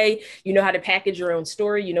what you say, you know how to package your own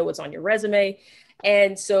story, you know what's on your resume.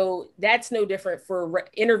 And so that's no different for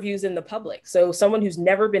interviews in the public. So someone who's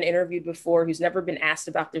never been interviewed before, who's never been asked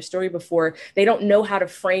about their story before, they don't know how to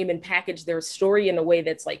frame and package their story in a way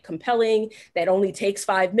that's like compelling, that only takes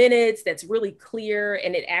 5 minutes, that's really clear,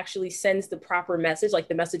 and it actually sends the proper message, like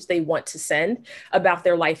the message they want to send about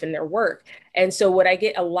their life and their work. And so what I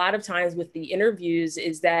get a lot of times with the interviews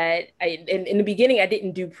is that in the beginning, I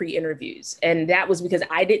didn't do pre-interviews. And that was because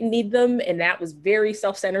I didn't need them. And that was very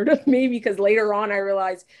self-centered of me, because later on, I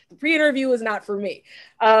realized the pre-interview is not for me.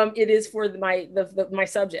 It is for my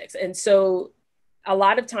subjects. And so a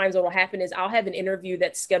lot of times what will happen is I'll have an interview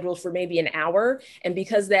that's scheduled for maybe an hour. And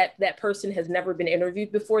because that person has never been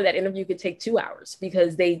interviewed before, that interview could take 2 hours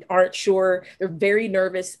because they aren't sure. They're very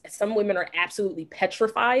nervous. Some women are absolutely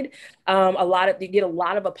petrified. They get a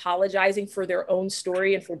lot of apologizing for their own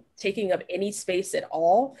story and for taking up any space at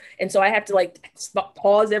all. And so I have to like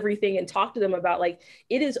pause everything and talk to them about like,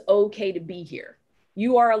 it is okay to be here.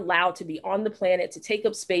 You are allowed to be on the planet, to take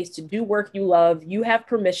up space, to do work you love. You have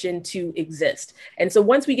permission to exist. And so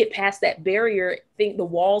once we get past that barrier, I think the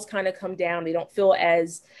walls kind of come down. They don't feel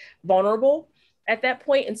as vulnerable at that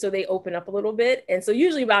point. And so they open up a little bit. And so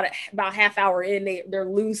usually about half hour in, they're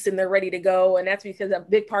loose and they're ready to go. And that's because a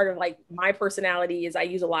big part of like my personality is I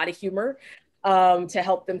use a lot of humor to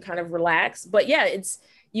help them kind of relax. But yeah,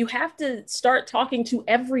 you have to start talking to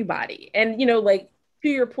everybody. And, like to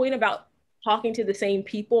your point about talking to the same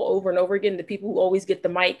people over and over again, the people who always get the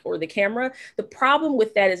mic or the camera. The problem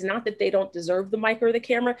with that is not that they don't deserve the mic or the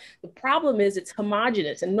camera. The problem is it's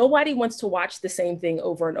homogenous and nobody wants to watch the same thing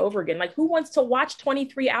over and over again. Like who wants to watch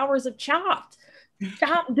 23 hours of Chopped?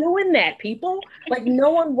 Stop doing that, people. Like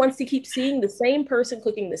no one wants to keep seeing the same person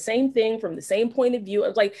cooking the same thing from the same point of view.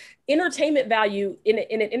 It's like entertainment value in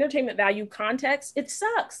an entertainment value context, it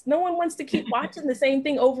sucks. No one wants to keep watching the same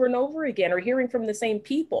thing over and over again or hearing from the same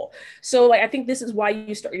people. So like I think this is why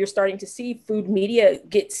you're starting to see food media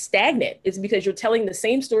get stagnant, is because you're telling the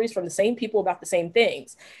same stories from the same people about the same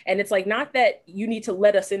things. And it's like not that you need to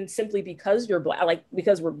let us in simply because you're black, like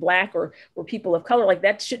because we're black or we're people of color. Like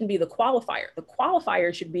that shouldn't be the qualifier. The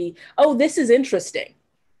qualifier should be, oh, this is interesting.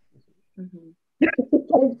 Mm-hmm.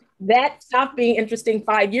 That stopped being interesting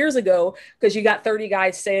 5 years ago because you got 30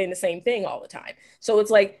 guys saying the same thing all the time. So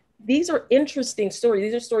it's like, these are interesting stories.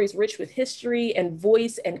 These are stories rich with history and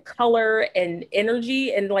voice and color and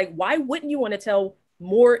energy. And like, why wouldn't you want to tell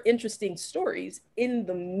more interesting stories in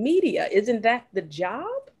the media. Isn't that the job?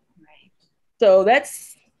 Right. So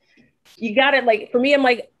that's, you got it. Like for me, I'm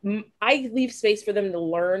like, I leave space for them to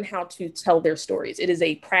learn how to tell their stories. It is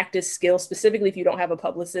a practice skill, specifically if you don't have a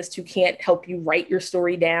publicist who can't help you write your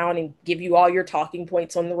story down and give you all your talking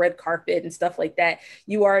points on the red carpet and stuff like that.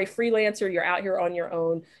 You are a freelancer. You're out here on your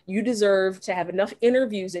own. You deserve to have enough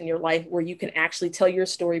interviews in your life where you can actually tell your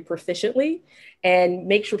story proficiently and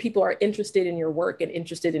make sure people are interested in your work and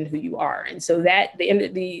interested in who you are. And so that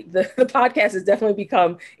the podcast has definitely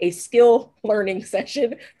become a skill learning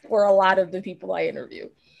session for a lot of the people I interview.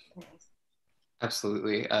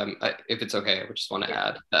 Absolutely. If it's okay, I would just want to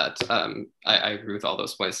add that I agree with all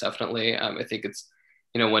those points, definitely. I think it's,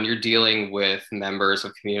 when you're dealing with members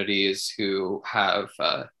of communities who have,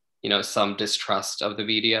 some distrust of the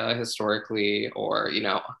media historically, or,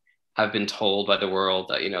 have been told by the world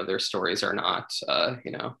that, their stories are not,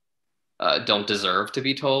 don't deserve to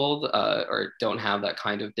be told, or don't have that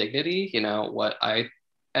kind of dignity. What I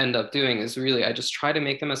end up doing is really, I just try to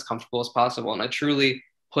make them as comfortable as possible. And I truly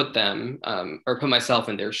put them, or put myself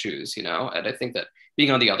in their shoes, and I think that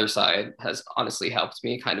being on the other side has honestly helped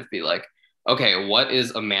me kind of be like, okay, what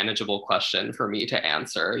is a manageable question for me to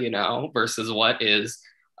answer, versus what is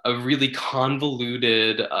a really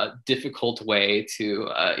convoluted, difficult way to,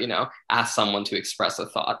 ask someone to express a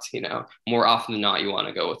thought. More often than not, you want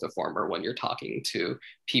to go with the former when you're talking to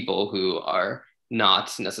people who are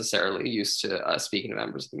not necessarily used to speaking to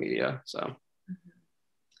members of the media.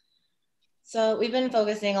 So we've been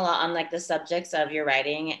focusing a lot on like the subjects of your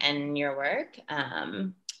writing and your work.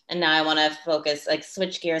 And now I want to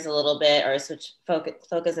switch gears a little bit, or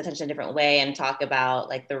focus attention a different way and talk about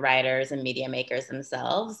like the writers and media makers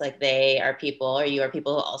themselves. Like they are people, or you are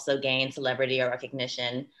people who also gain celebrity or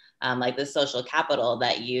recognition, like the social capital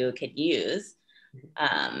that you could use.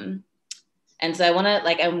 And so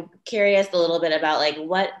I'm curious a little bit about like,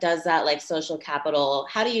 what does that like social capital,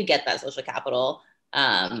 how do you get that social capital?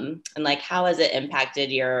 And like, how has it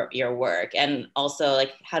impacted your work? And also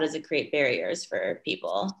like, how does it create barriers for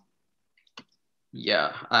people?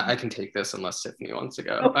 Yeah, I can take this unless Tiffani wants to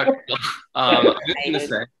go. I was going to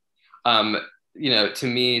say, to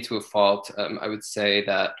me, to a fault, I would say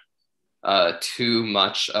that too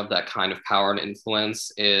much of that kind of power and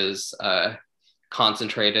influence is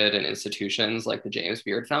concentrated in institutions like the James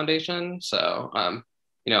Beard Foundation. So,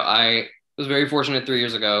 I was very fortunate 3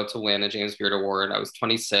 years ago to win a James Beard Award. I was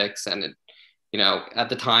 26, and at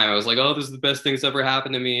the time I was like, oh, this is the best thing that's ever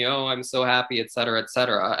happened to me. Oh, I'm so happy, et cetera, et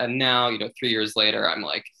cetera. And now, 3 years later, I'm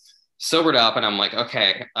like sobered up, and I'm like,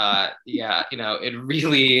 okay, yeah, it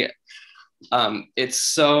really, it's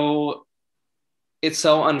so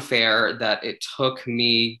unfair that it took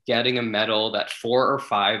me getting a medal that 4 or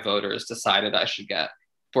 5 voters decided I should get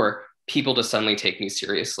for people to suddenly take me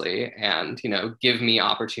seriously and, give me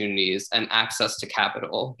opportunities and access to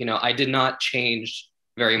capital. I did not change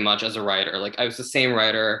very much as a writer. Like I was the same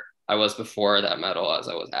writer I was before that medal as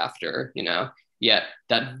I was after, yet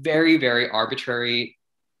that very, very arbitrary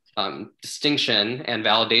distinction and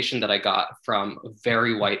validation that I got from a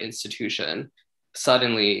very white institution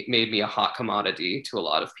suddenly made me a hot commodity to a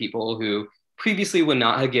lot of people who previously would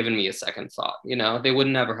not have given me a second thought. They would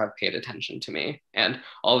never have paid attention to me. And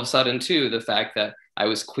all of a sudden, too, the fact that I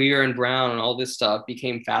was queer and brown and all this stuff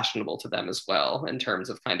became fashionable to them as well, in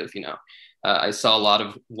terms of kind of, I saw a lot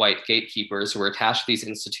of white gatekeepers who were attached to these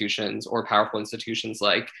institutions or powerful institutions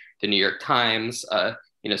like the New York Times,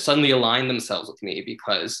 suddenly align themselves with me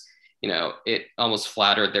because it almost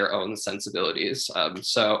flattered their own sensibilities.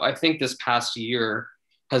 So I think this past year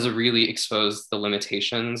has really exposed the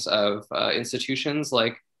limitations of institutions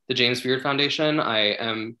like the James Beard Foundation. I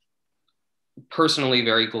am personally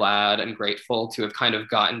very glad and grateful to have kind of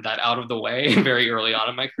gotten that out of the way very early on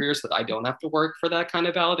in my career so that I don't have to work for that kind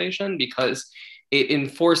of validation, because it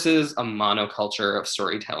enforces a monoculture of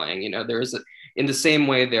storytelling. In the same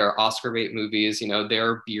way there are Oscar bait movies, there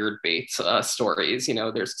are beard bait stories,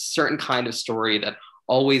 there's a certain kind of story that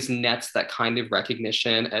always nets that kind of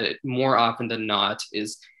recognition, and it more often than not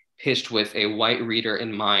is pitched with a white reader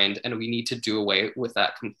in mind, and we need to do away with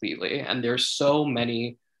that completely. And there's so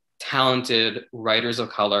many talented writers of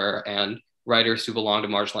color and writers who belong to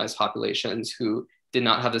marginalized populations who did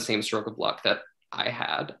not have the same stroke of luck that I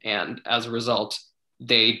had. And as a result,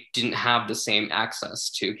 they didn't have the same access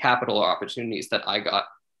to capital or opportunities that I got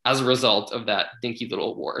as a result of that dinky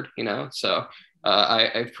little award, So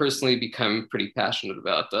I've personally become pretty passionate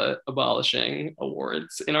about abolishing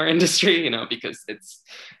awards in our industry, because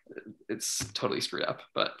it's totally screwed up.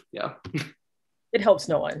 But yeah. It helps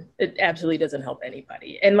no one. It absolutely doesn't help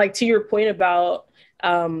anybody. And like to your point about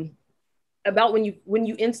about when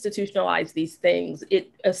you institutionalize these things,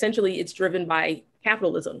 it essentially it's driven by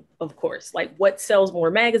capitalism, of course. Like what sells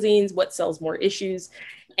more magazines, what sells more issues,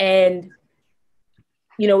 and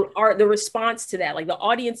the response to that, like the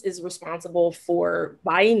audience is responsible for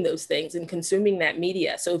buying those things and consuming that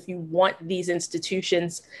media. So if you want these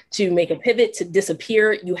institutions to make a pivot, to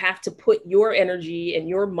disappear, you have to put your energy and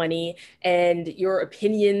your money and your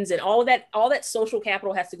opinions and all that social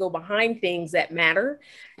capital has to go behind things that matter,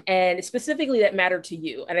 and specifically that matter to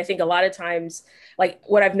you. And I think a lot of times, like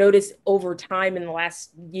what I've noticed over time in the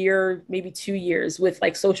last year, maybe 2 years with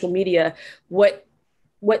like social media, what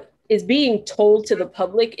is being told to the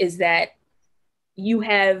public is that you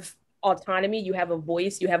have autonomy, you have a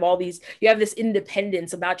voice, you have this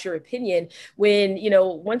independence about your opinion. When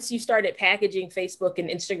once you started packaging Facebook and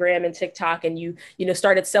Instagram and TikTok, and you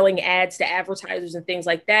started selling ads to advertisers and things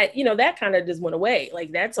like that, that kind of just went away.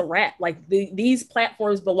 Like that's a wrap. Like these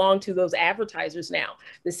platforms belong to those advertisers now,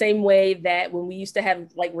 the same way that when we used to have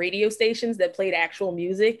like radio stations that played actual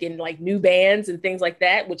music and like new bands and things like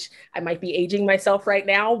that, which I might be aging myself right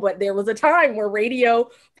now, but there was a time where radio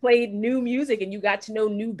played new music and you got to know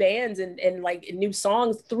new bands and like new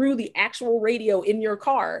songs through the actual radio in your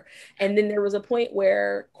car. And then there was a point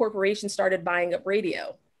where corporations started buying up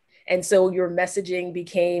radio. And so your messaging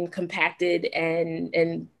became compacted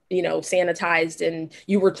and sanitized, and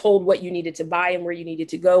you were told what you needed to buy and where you needed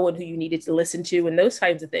to go and who you needed to listen to and those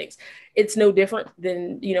kinds of things. It's no different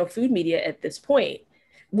than, food media at this point,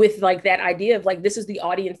 with like that idea of like, this is the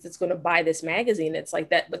audience that's going to buy this magazine. It's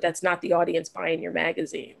like that, but that's not the audience buying your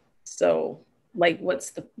magazine. So like,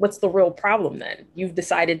 what's the real problem then? You've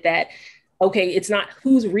decided that, okay, it's not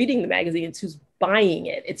who's reading the magazine, it's who's buying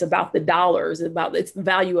it. It's about the dollars, it's the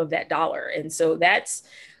value of that dollar. And so that's,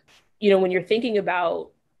 when you're thinking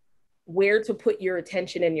about where to put your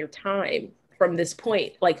attention and your time from this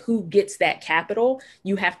point, like who gets that capital,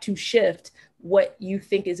 you have to shift what you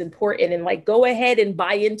think is important and like go ahead and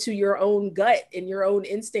buy into your own gut and your own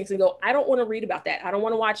instincts and go, I don't want to read about that. I don't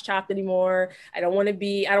want to watch Chopped anymore. I don't want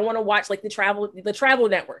to watch like the travel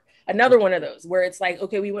network. Another one of those where it's like,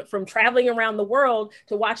 okay, we went from traveling around the world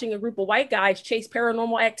to watching a group of white guys chase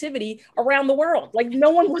paranormal activity around the world. Like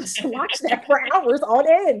no one wants to watch that for hours on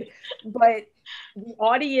end, but the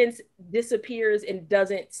audience disappears and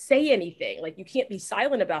doesn't say anything. Like you can't be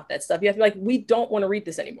silent about that stuff. You have to be like, we don't want to read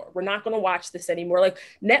this anymore. We're not going to watch this anymore. Like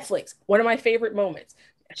Netflix, one of my favorite moments.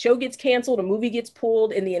 A show gets canceled, a movie gets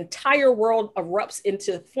pulled, and the entire world erupts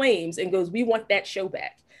into flames and goes, we want that show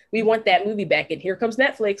back. We want that movie back. And here comes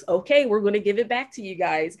Netflix. Okay, we're going to give it back to you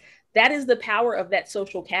guys. That is the power of that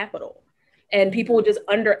social capital. And people just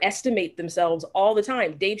underestimate themselves all the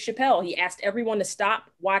time. Dave Chappelle, he asked everyone to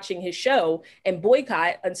stop watching his show and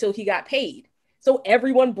boycott until he got paid. So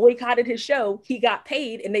everyone boycotted his show, he got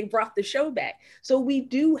paid, and they brought the show back. So we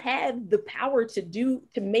do have the power to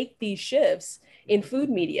make these shifts in food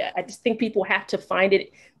media. I just think people have to find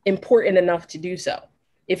it important enough to do so.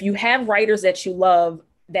 If you have writers that you love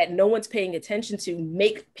that no one's paying attention to,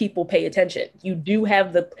 make people pay attention. You do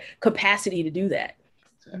have the capacity to do that.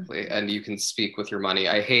 Exactly. And you can speak with your money.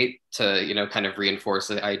 I hate to, kind of reinforce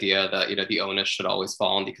the idea that, the onus should always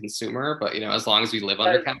fall on the consumer. But, as long as we live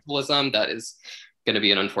under capitalism, that is going to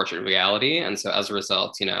be an unfortunate reality. And so as a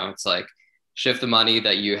result, it's like shift the money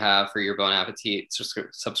that you have for your Bon Appetit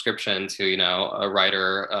subscription to, a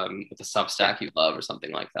writer with a Substack you love or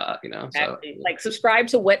something like that, Exactly. So like subscribe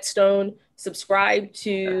to Whetstone, subscribe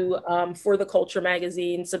to For the Culture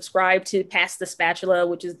magazine, subscribe to Pass the Spatula,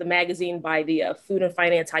 which is the magazine by the Food and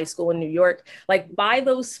Finance High School in New York. Like buy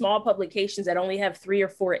those small publications that only have 3 or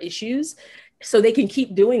 4 issues so they can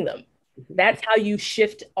keep doing them. That's how you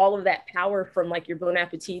shift all of that power from like your Bon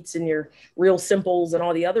Appetits and your Real Simples and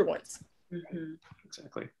all the other ones. Mm-hmm.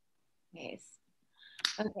 Exactly. Nice.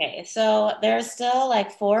 Okay, so there's still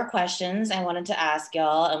like 4 questions I wanted to ask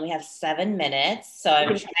y'all, and we have 7 minutes. So I'm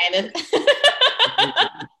trying to.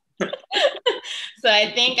 So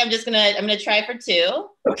I think I'm gonna try for 2.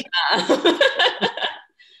 Okay.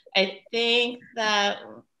 I think that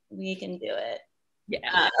we can do it.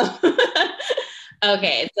 Yeah.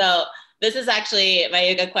 Okay, so this is actually,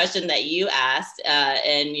 Mayukh, a question that you asked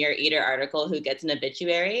in your Eater article, Who Gets an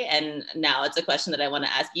Obituary? And now it's a question that I want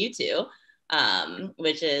to ask you too,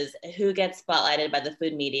 which is, who gets spotlighted by the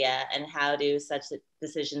food media, and how do such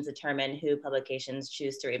decisions determine who publications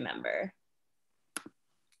choose to remember?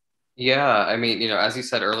 Yeah, I mean, as you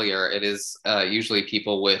said earlier, it is usually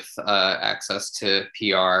people with access to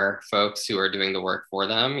PR folks who are doing the work for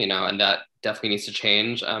them, and that definitely needs to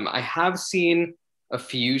change. I have seen a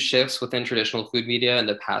few shifts within traditional food media in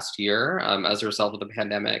the past year as a result of the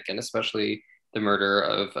pandemic, and especially the murder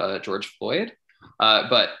of George Floyd.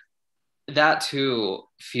 But that too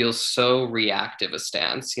feels so reactive a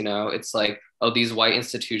stance. It's like, oh, these white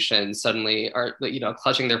institutions suddenly are,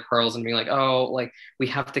 clutching their pearls and being like, oh, like, we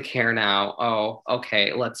have to care now. Oh,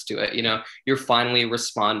 okay, let's do it. You're finally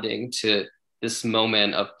responding to this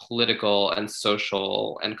moment of political and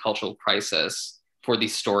social and cultural crisis for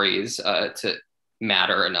these stories to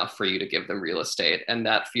matter enough for you to give them real estate. And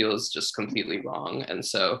that feels just completely wrong. And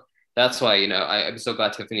so that's why, I'm so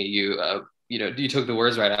glad, Tiffani, you took the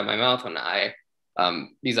words right out of my mouth when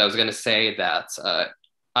because I was going to say that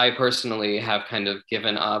I personally have kind of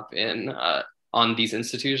given up on these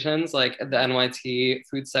institutions like the NYT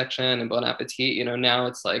food section and Bon Appetit. Now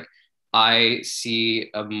it's like I see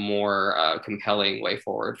a more compelling way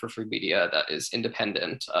forward for food media that is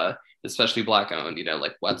independent, especially Black owned,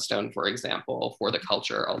 like Whetstone, for example, For the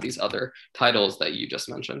Culture, all these other titles that you just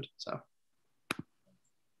mentioned. So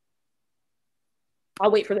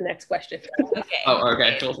I'll wait for the next question. Okay. Oh,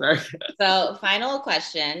 okay. Cool. So final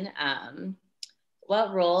question.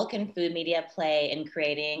 What role can food media play in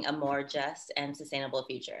creating a more just and sustainable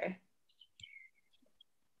future?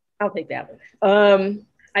 I'll take that one.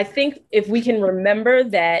 I think if we can remember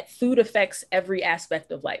that food affects every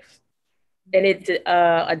aspect of life, and it's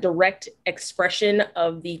a direct expression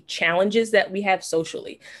of the challenges that we have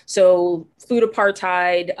socially. So food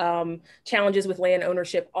apartheid, challenges with land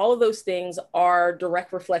ownership, all of those things are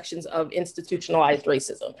direct reflections of institutionalized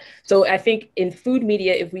racism. So I think in food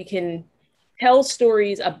media, if we can tell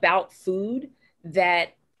stories about food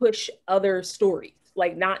that push other stories,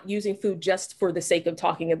 like not using food just for the sake of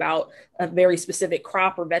talking about a very specific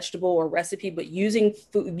crop or vegetable or recipe, but using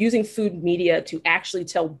food media to actually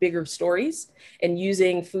tell bigger stories and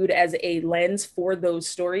using food as a lens for those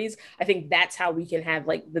stories. I think that's how we can have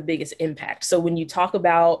like the biggest impact. So when you talk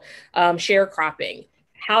about sharecropping,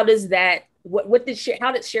 how does that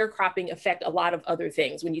how did sharecropping affect a lot of other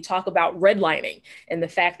things? When you talk about redlining and the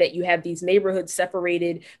fact that you have these neighborhoods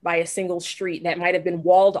separated by a single street that might have been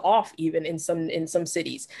walled off even in some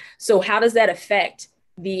cities. So how does that affect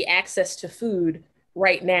the access to food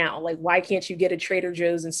right now? Like, why can't you get a Trader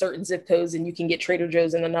Joe's in certain zip codes and you can get Trader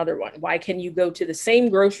Joe's in another one? Why can you go to the same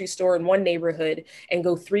grocery store in one neighborhood and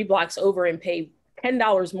go 3 blocks over and pay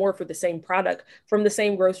 $10 more for the same product from the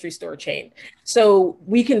same grocery store chain? So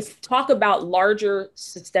we can talk about larger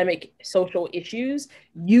systemic social issues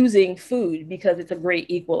using food because it's a great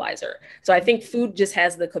equalizer. So I think food just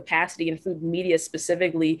has the capacity, and food media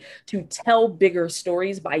specifically, to tell bigger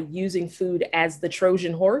stories by using food as the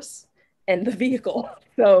Trojan horse and the vehicle.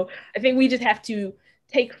 So I think we just have to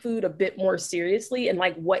take food a bit more seriously and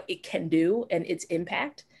like what it can do and its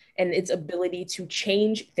impact and its ability to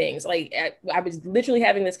change things. Like I was literally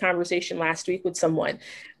having this conversation last week with someone.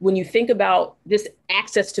 When you think about just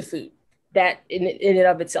access to food, that in and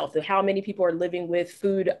of itself, how many people are living with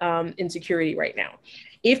food insecurity right now.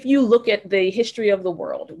 If you look at the history of the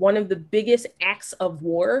world, one of the biggest acts of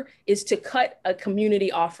war is to cut a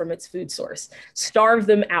community off from its food source, starve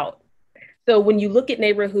them out. So when you look at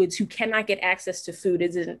neighborhoods who cannot get access to food,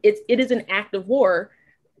 it is an act of war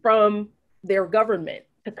from their government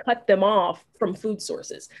to cut them off from food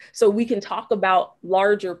sources. So we can talk about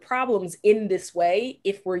larger problems in this way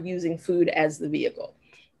if we're using food as the vehicle.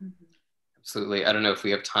 Absolutely. I don't know if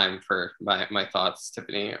we have time for my thoughts,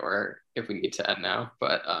 Tiffani, or if we need to end now,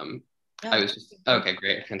 but I was just, okay,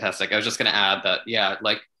 great, fantastic. I was just going to add that, yeah,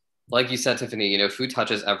 like you said, Tiffani, food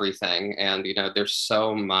touches everything, and there's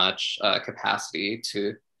so much capacity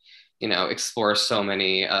to explore so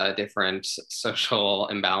many different social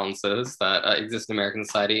imbalances that exist in American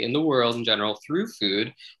society, in the world in general, through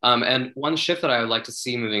food. And one shift that I would like to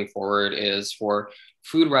see moving forward is for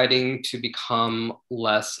food writing to become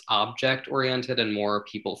less object oriented and more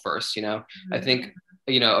people first. I think,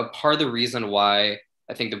 a part of the reason why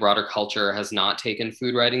I think the broader culture has not taken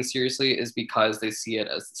food writing seriously is because they see it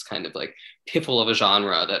as this kind of like piffle of a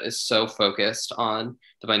genre that is so focused on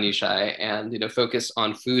the minutiae and, focused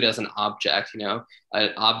on food as an object, an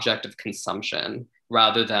object of consumption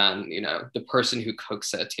rather than, the person who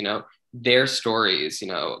cooks it, their stories,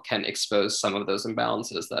 can expose some of those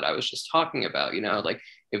imbalances that I was just talking about, like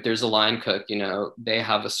if there's a line cook, they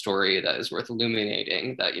have a story that is worth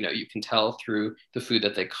illuminating that, you can tell through the food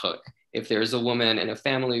that they cook. If there's a woman in a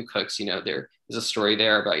family who cooks, there is a story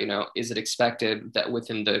there about, is it expected that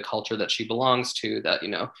within the culture that she belongs to that,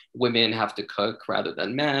 women have to cook rather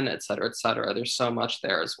than men, et cetera, et cetera. There's so much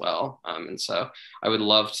there as well. And so I would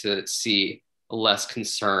love to see less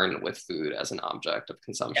concern with food as an object of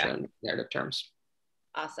consumption, narrative terms.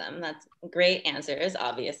 Awesome. That's great answers,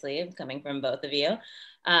 obviously, coming from both of you.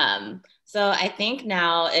 So I think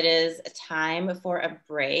now it is time for a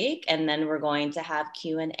break, and then we're going to have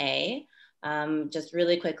Q&A. Just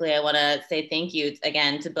really quickly, I want to say thank you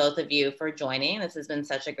again to both of you for joining. This has been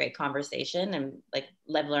such a great conversation, and like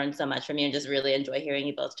I've learned so much from you and just really enjoy hearing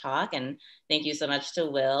you both talk. And thank you so much to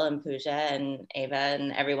Will and Pooja and Ava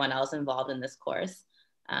and everyone else involved in this course.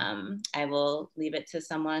 I will leave it to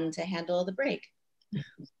someone to handle the break.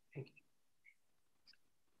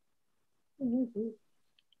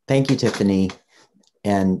 Thank you, Tiffani.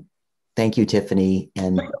 And thank you, Tiffani.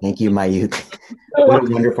 And thank you, Mayukh. What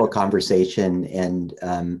a wonderful conversation. And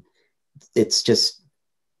it's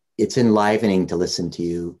enlivening to listen to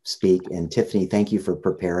you speak. And Tiffani, thank you for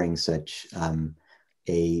preparing such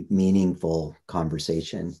a meaningful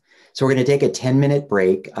conversation. So we're going to take a 10-minute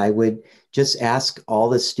break. I would just ask all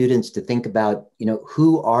the students to think about,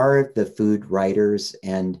 who are the food writers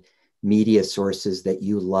and media sources that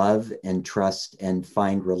you love and trust and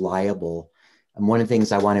find reliable. And one of the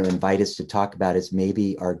things I want to invite us to talk about is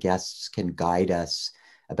maybe our guests can guide us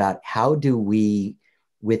about how do we,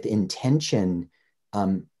 with intention,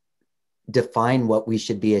 define what we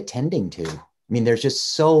should be attending to. I mean, there's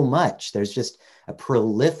just so much. There's just a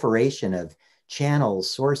proliferation of channels,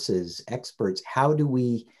 sources, experts. How do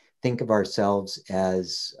we think of ourselves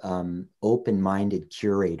as open-minded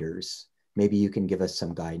curators? Maybe you can give us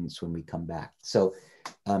some guidance when we come back. So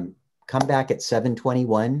come back at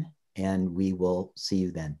 7:21 and we will see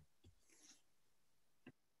you then.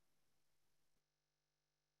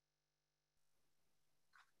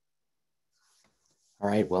 All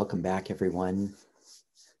right, welcome back, everyone.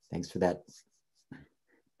 Thanks for that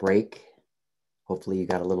break. Hopefully you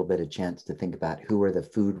got a little bit of chance to think about who are the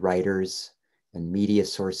food writers and media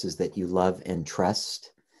sources that you love and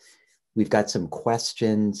trust. We've got some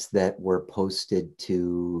questions that were posted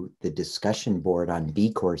to the discussion board on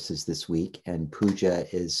B courses this week, and Pooja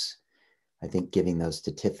is, I think, giving those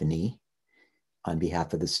to Tiffani on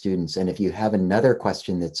behalf of the students. And if you have another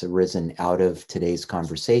question that's arisen out of today's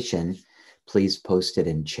conversation, please post it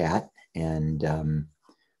in chat, and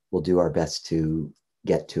we'll do our best to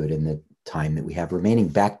get to it in the time that we have remaining.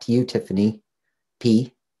 Back to you, Tiffani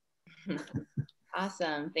P.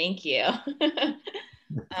 Awesome, thank you.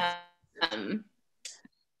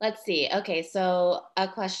 Let's see. Okay, so a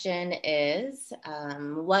question is,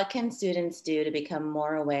 what can students do to become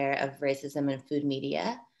more aware of racism in food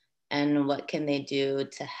media, and what can they do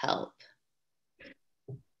to help?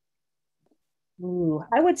 Ooh,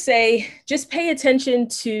 I would say just pay attention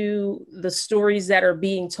to the stories that are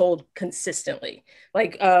being told consistently.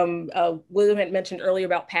 Like William had mentioned earlier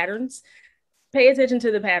about patterns. Pay attention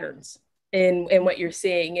to the patterns in what you're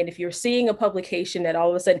seeing. And if you're seeing a publication that all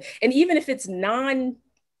of a sudden, and even if it's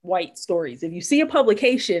non-white stories, if you see a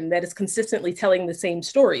publication that is consistently telling the same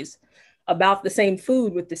stories about the same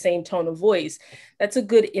food with the same tone of voice, that's a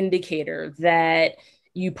good indicator that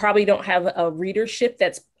you probably don't have a readership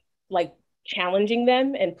that's like challenging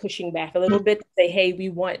them and pushing back a little bit to say, hey, we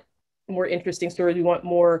want more interesting stories, we want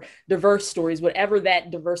more diverse stories, whatever that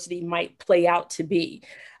diversity might play out to be.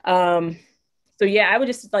 So yeah, I would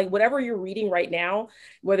just like whatever you're reading right now,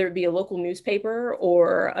 whether it be a local newspaper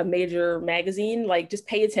or a major magazine, like just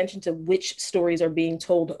pay attention to which stories are being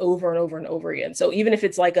told over and over and over again. So even if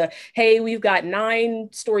it's like hey, we've got 9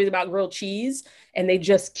 stories about grilled cheese and they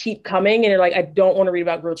just keep coming and you're like, I don't want to read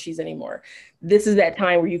about grilled cheese anymore. This is that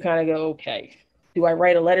time where you kind of go, okay, do I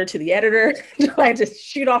write a letter to the editor? Do I just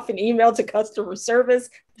shoot off an email to customer service?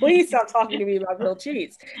 Please stop talking to me about grilled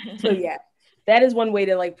cheese. So yeah, that is one way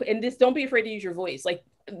to and just don't be afraid to use your voice. Like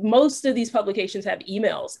most of these publications have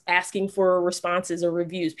emails asking for responses or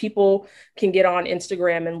reviews. People can get on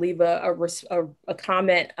Instagram and leave a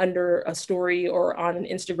comment under a story or on an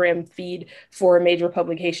Instagram feed for a major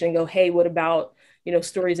publication and go, hey, what about,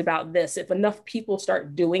 stories about this? If enough people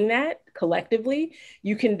start doing that collectively,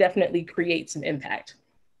 you can definitely create some impact.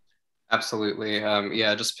 Absolutely.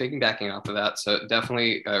 Yeah, just piggybacking off of that. So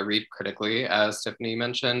definitely read critically, as Tiffani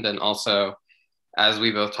mentioned, and also, as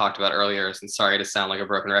we both talked about earlier, and sorry to sound like a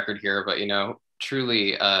broken record here, but,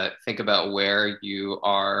 truly think about where you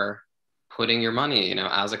are putting your money,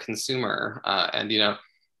 as a consumer. And,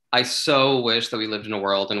 I so wish that we lived in a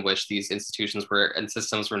world in which these institutions and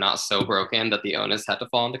systems were not so broken that the onus had to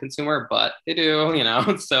fall on the consumer, but they do,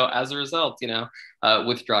 So as a result,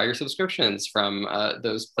 withdraw your subscriptions from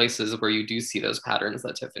those places where you do see those patterns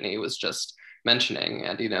that Tiffani was just mentioning,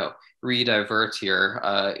 and, redivert your,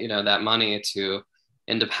 that money to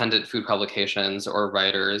independent food publications or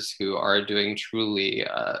writers who are doing truly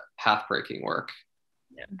path-breaking work.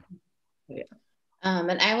 Yeah. Yeah.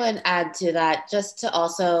 And I would add to that just to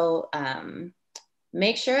also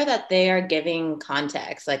make sure that they are giving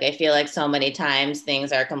context. Like, I feel like so many times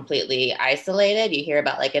things are completely isolated. You hear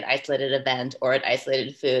about like an isolated event or an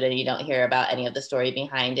isolated food, and you don't hear about any of the story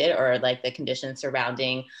behind it or like the conditions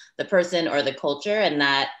surrounding the person or the culture. And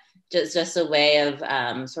that just a way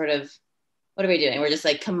of sort of, what are we doing? We're just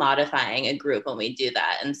like commodifying a group when we do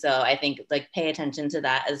that. And so I think like pay attention to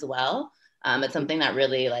that as well. It's something that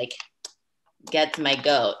really like gets my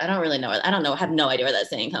goat. I don't really know. I don't know. I have no idea where that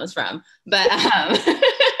saying comes from. But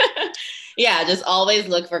yeah, just always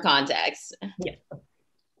look for context. Yeah.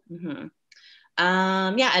 Mm-hmm.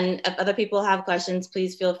 Yeah, and if other people have questions,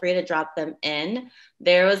 please feel free to drop them in.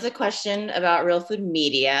 There was a question about real food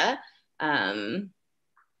media.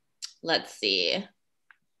 Let's see.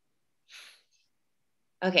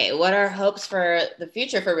 Okay, what are hopes for the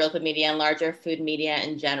future for real food media and larger food media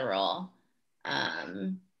in general?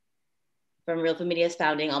 From Real Food Media's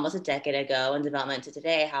founding almost a decade ago and development to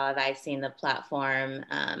today, how have I seen the platform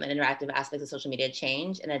and interactive aspects of social media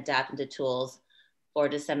change and adapt into tools for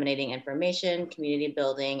disseminating information, community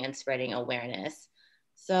building, and spreading awareness?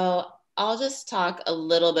 So I'll just talk a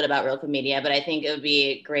little bit about Real Food Media, but I think it would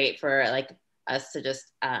be great for like us to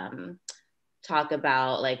just talk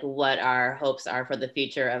about like what our hopes are for the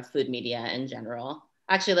future of food media in general.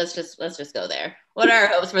 Actually, let's just go there. What are our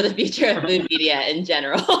hopes for the future of food media in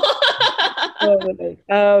general?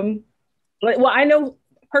 Well, I know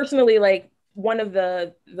personally, like one of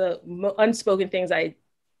the unspoken things I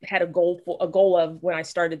had a goal of when I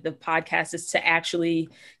started the podcast is to actually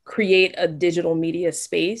create a digital media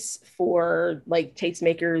space for like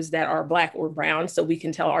tastemakers that are Black or brown, so we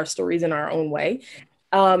can tell our stories in our own way.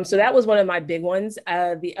 So that was one of my big ones.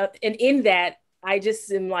 And in that, I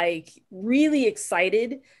just am like really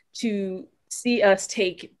excited to see us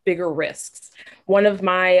take bigger risks. One of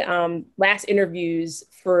my last interviews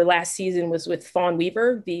for last season was with Fawn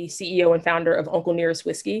Weaver, the CEO and founder of Uncle Nearest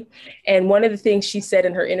Whiskey. And one of the things she said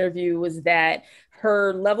in her interview was that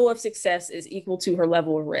her level of success is equal to her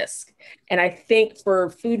level of risk. And I think for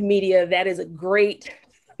food media, that is a great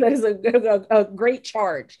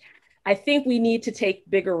charge. I think we need to take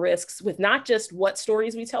bigger risks with not just what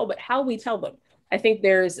stories we tell, but how we tell them. I think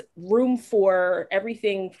there's room for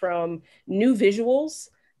everything from new visuals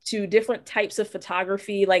to different types of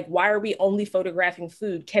photography. Like, why are we only photographing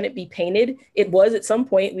food? Can it be painted? It was at some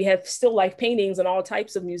point. We have still life paintings and all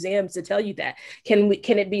types of museums to tell you that. Can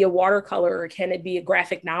it be a watercolor, or can it be a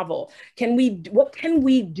graphic novel? What can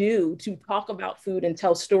we do to talk about food and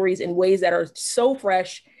tell stories in ways that are so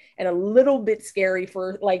fresh and a little bit scary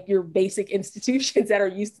for like your basic institutions that are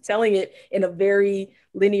used to telling it in a very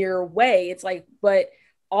linear way? It's like, but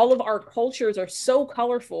all of our cultures are so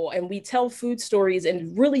colorful and we tell food stories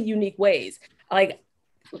in really unique ways. Like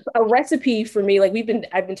a recipe for me, like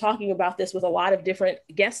I've been talking about this with a lot of different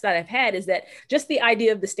guests that I've had, is that just the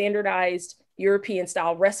idea of the standardized European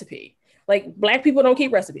style recipe. Like Black people don't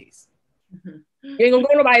keep recipes. Mm-hmm. You ain't gonna go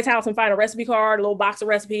to nobody's house and find a recipe card, a little box of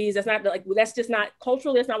recipes. That's just not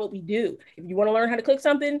culturally, that's not what we do. If you want to learn how to cook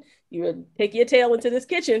something, you would take your tail into this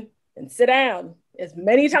kitchen and sit down as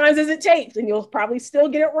many times as it takes, and you'll probably still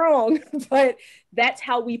get it wrong. But that's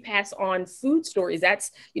how we pass on food stories. That's,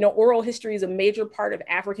 oral history is a major part of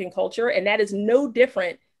African culture, and that is no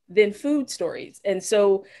different than food stories. And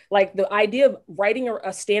so like the idea of writing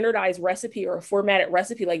a standardized recipe or a formatted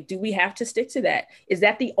recipe, like, do we have to stick to that? Is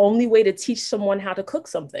that the only way to teach someone how to cook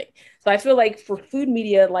something? So I feel like for food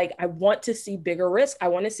media, like I want to see bigger risk. I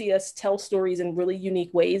want to see us tell stories in really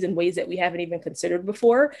unique ways, in ways that we haven't even considered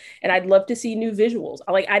before. And I'd love to see new visuals.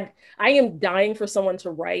 I am dying for someone to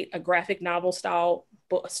write a graphic novel style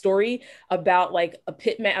story about like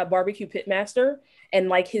a barbecue pitmaster and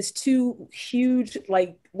like his two huge,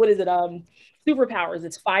 like, what is it? Superpowers.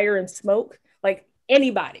 It's fire and smoke. Like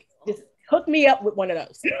anybody, just hook me up with one of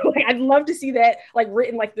those. Like, I'd love to see that like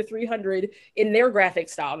written like the 300 in their graphic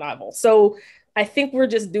style novel. So I think we're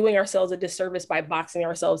just doing ourselves a disservice by boxing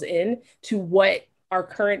ourselves in to what our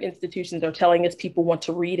current institutions are telling us people want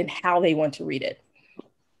to read and how they want to read it.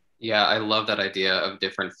 Yeah, I love that idea of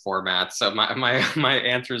different formats. So my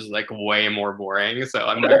answer is like way more boring. So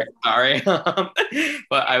I'm very sorry.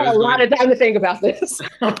 But I was a lot of time to think about this.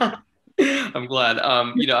 I'm glad.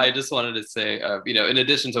 I just wanted to say, in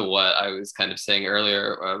addition to what I was kind of saying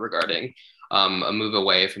earlier regarding a move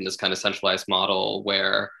away from this kind of centralized model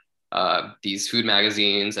where these food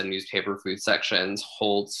magazines and newspaper food sections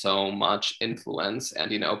hold so much influence,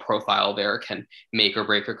 and profile there can make or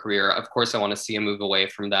break a career. Of course, I want to see a move away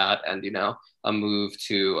from that, and a move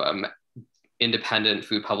to independent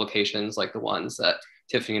food publications like the ones that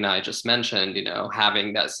Tiffany and I just mentioned,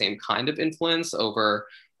 having that same kind of influence over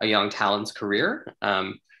a young talent's career.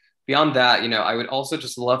 Beyond that, I would also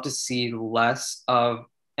just love to see less of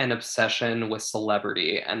an obsession with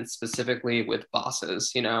celebrity and specifically with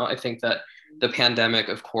bosses. I think that the pandemic,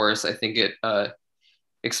 of course, I think it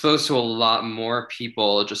exposed to a lot more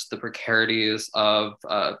people just the precarities of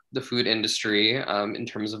the food industry in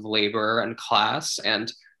terms of labor and class.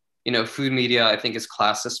 And, food media, I think, is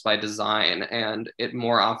classist by design, and it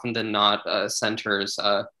more often than not centers,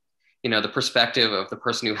 the perspective of the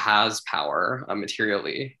person who has power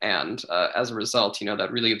materially. And as a result,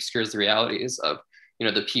 that really obscures the realities of,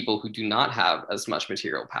 the people who do not have as much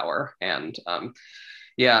material power. And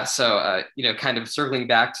yeah, so, kind of circling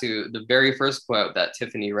back to the very first quote that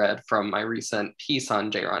Tiffany read from my recent piece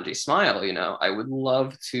on Jairanji Smile, I would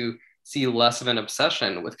love to see less of an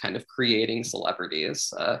obsession with kind of creating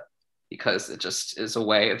celebrities because it just is a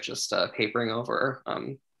way of just papering over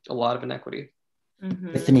a lot of inequity.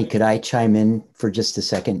 Mm-hmm. Tiffany, could I chime in for just a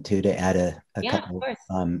second too to add a couple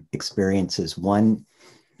experiences? One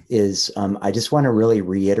is I just want to really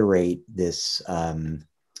reiterate this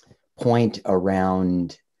point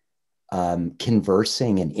around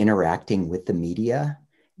conversing and interacting with the media.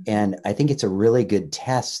 And I think it's a really good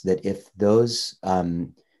test that if those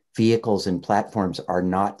vehicles and platforms are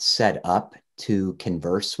not set up to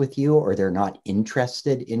converse with you, or they're not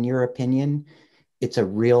interested in your opinion, it's a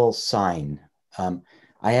real sign.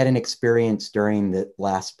 I had an experience during the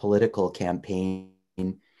last political campaign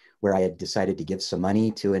where I had decided to give some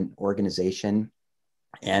money to an organization,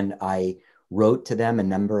 and I wrote to them a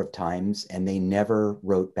number of times and they never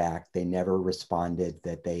wrote back. They never responded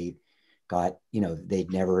that they got, they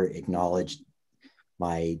never acknowledged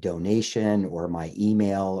my donation or my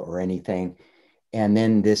email or anything. And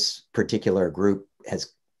then this particular group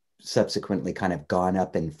has subsequently kind of gone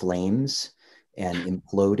up in flames and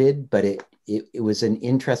imploded. But it was an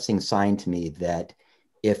interesting sign to me that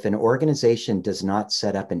if an organization does not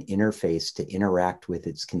set up an interface to interact with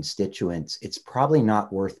its constituents, it's probably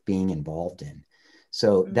not worth being involved in.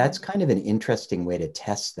 So that's kind of an interesting way to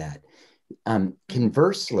test that.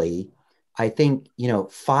 Conversely, I think,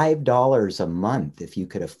 $5 a month, if you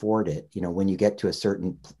could afford it, when you get to a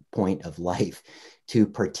certain point of life, to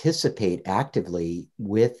participate actively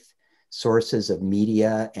with sources of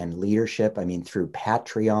media and leadership. I mean, through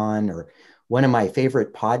Patreon, or one of my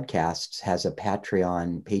favorite podcasts has a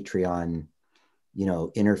Patreon,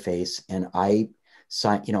 interface. And I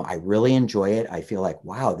really enjoy it. I feel like,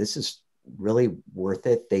 wow, this is really worth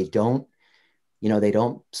it. They don't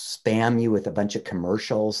spam you with a bunch of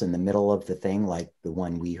commercials in the middle of the thing, like the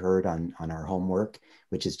one we heard on our homework,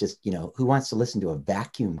 which is just, who wants to listen to a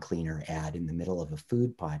vacuum cleaner ad in the middle of a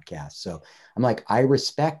food podcast? So I'm like, I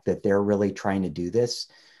respect that they're really trying to do this.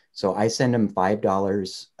 So I send them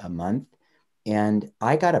 $5 a month. And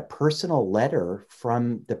I got a personal letter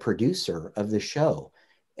from the producer of the show.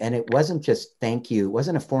 And it wasn't just thank you. It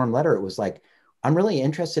wasn't a form letter. It was like, I'm really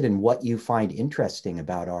interested in what you find interesting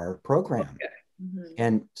about our program. Okay. Mm-hmm.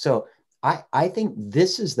 And so I think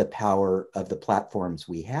this is the power of the platforms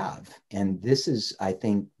we have. And this is, I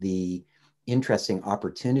think, the interesting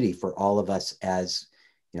opportunity for all of us as,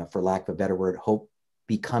 for lack of a better word,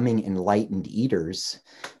 becoming enlightened eaters,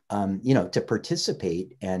 to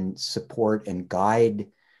participate and support and guide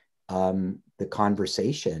the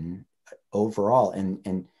conversation overall.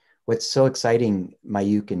 And what's so exciting,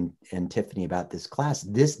 Mayukh and Tiffany, about this class,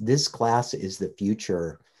 this class is the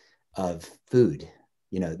future of food.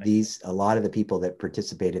 A lot of the people that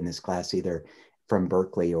participate in this class, either from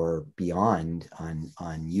Berkeley or beyond on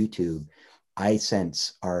YouTube, I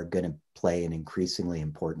sense are going to play an increasingly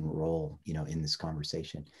important role, in this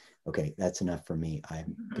conversation. Okay, that's enough for me.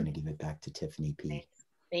 I'm going to give it back to Tiffany P.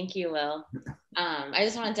 Thank you, Will. I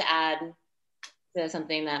just wanted to add to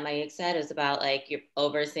something that Mayukh said, is about like you're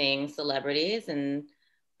overseeing celebrities, and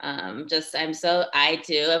I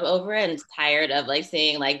too am over it and tired of like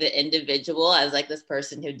seeing like the individual as like this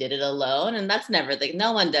person who did it alone. And that's never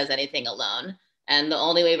no one does anything alone. And the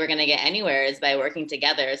only way we're going to get anywhere is by working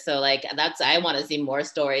together. So like I want to see more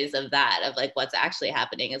stories of that, of like what's actually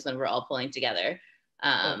happening is when we're all pulling together.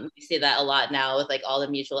 You see that a lot now with like all the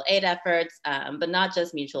mutual aid efforts, but not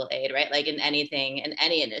just mutual aid, right? Like in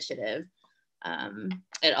any initiative,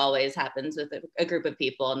 it always happens with a group of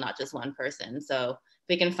people, not just one person. So if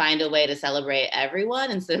we can find a way to celebrate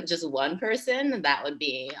everyone instead of just one person, that would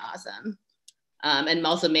be awesome. And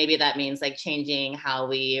also maybe that means like changing how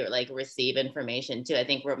we like receive information too. I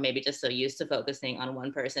think we're maybe just so used to focusing on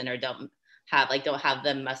one person, or don't have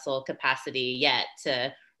the muscle capacity yet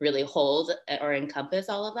to really hold or encompass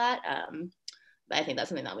all of that. But I think that's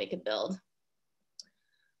something that we could build.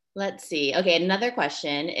 Let's see. Okay, another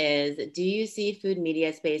question is, do you see food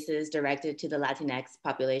media spaces directed to the Latinx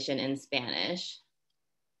population in Spanish?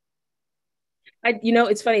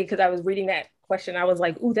 It's funny because I was reading that question. I was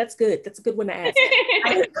like, "Ooh, that's good. That's a good one to ask."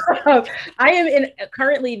 I am in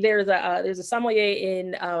currently. There's a sommelier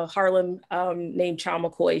in Harlem named Chow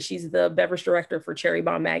McCoy. She's the beverage director for Cherry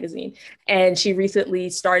Bomb magazine, and she recently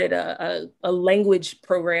started a language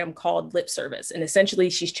program called Lip Service. And essentially,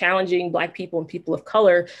 she's challenging Black people and people of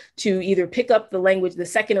color to either pick up the language, the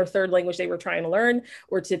second or third language they were trying to learn,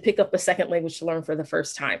 or to pick up a second language to learn for the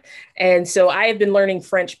first time. And so I have been learning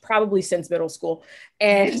French probably since middle school.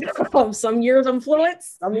 And some years I'm fluent,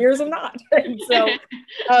 some years I'm not.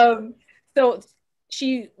 So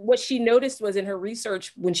what she noticed was in her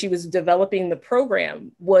research when she was developing the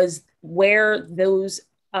program was where those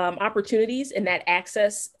opportunities and that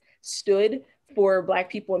access stood for Black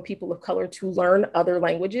people and people of color to learn other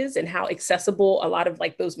languages, and how accessible a lot of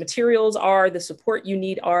like those materials are, the support you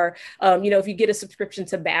need are. If you get a subscription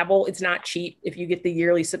to Babbel, it's not cheap if you get the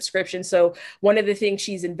yearly subscription. So one of the things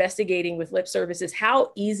she's investigating with Lip Service is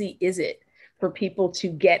how easy is it for people to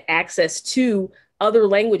get access to other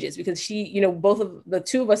languages, because both of the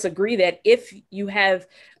two of us agree that if you have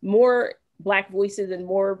more Black voices and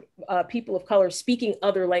more people of color speaking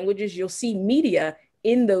other languages, you'll see media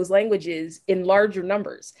in those languages in larger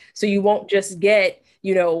numbers. So you won't just get,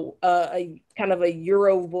 a kind of a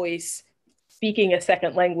Euro voice speaking a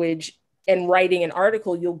second language and writing an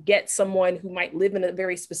article. You'll get someone who might live in a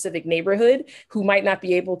very specific neighborhood who might not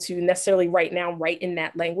be able to necessarily right now write in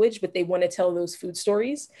that language, but they want to tell those food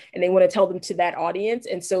stories and they want to tell them to that audience.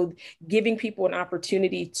 And so giving people an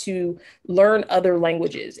opportunity to learn other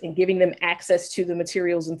languages and giving them access to the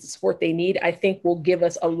materials and the support they need, I think will give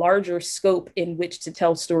us a larger scope in which to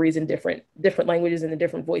tell stories in different languages and the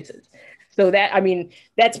different voices. So that's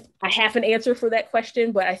a half an answer for that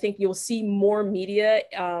question, but I think you'll see more media.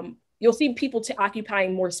 You'll see people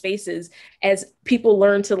occupying more spaces as people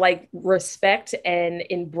learn to like respect and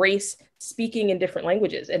embrace speaking in different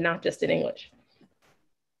languages and not just in English.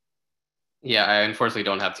 Yeah, I unfortunately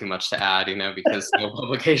don't have too much to add, because no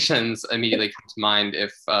publications immediately come to mind.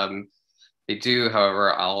 If they do,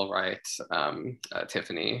 however, I'll write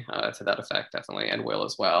Tiffani to that effect, definitely, and will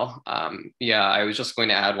as well. I was just going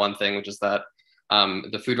to add one thing, which is that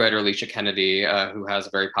the food writer Alicia Kennedy, who has a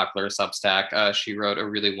very popular Substack, she wrote a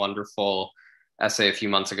really wonderful essay a few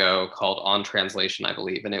months ago called On Translation, I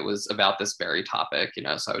believe, and it was about this very topic,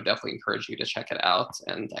 so I would definitely encourage you to check it out,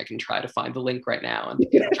 and I can try to find the link right now and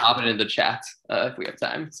drop it in the chat if we have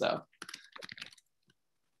time. So.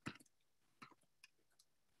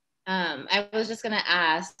 I was just going to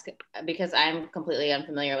ask, because I'm completely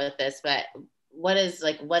unfamiliar with this, but what is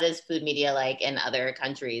food media like in other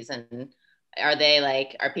countries? And are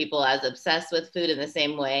people as obsessed with food in the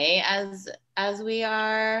same way as we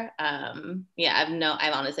are? I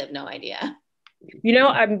honestly have no idea.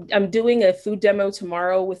 I'm doing a food demo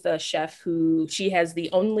tomorrow with a chef who she has the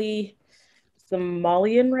only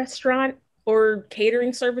Somalian restaurant or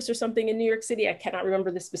catering service or something in New York City. I cannot remember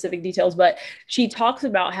the specific details, but she talks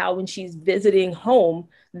about how when she's visiting home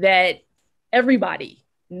that everybody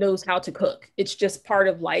knows how to cook. It's just part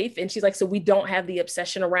of life. And she's like, so we don't have the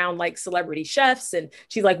obsession around like celebrity chefs. And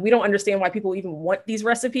she's like, we don't understand why people even want these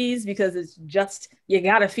recipes, because it's just, you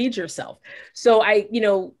got to feed yourself. So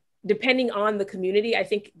depending on the community, I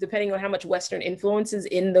think depending on how much Western influence is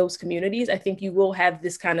in those communities, I think you will have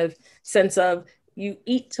this kind of sense of, you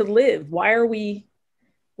eat to live. Why are we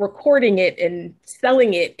recording it and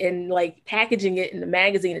selling it and like packaging it in the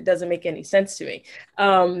magazine? It doesn't make any sense to me.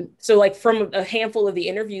 So like from a handful of the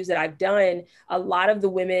interviews that I've done, a lot of the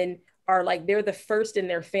women are like, they're the first in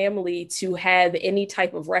their family to have any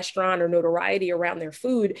type of restaurant or notoriety around their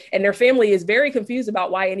food. And their family is very confused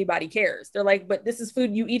about why anybody cares. They're like, but this is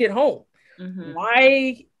food you eat at home. Mm-hmm.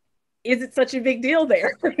 Why is it such a big deal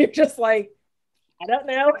there? You're just like, I don't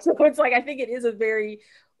know. So it's like, I think it is a very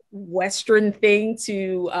Western thing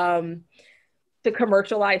to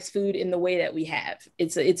commercialize food in the way that we have.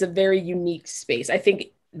 It's a very unique space. I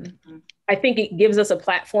think it gives us a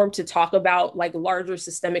platform to talk about like larger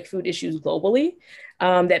systemic food issues globally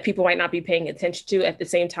that people might not be paying attention to. At the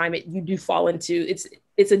same time, you do fall into,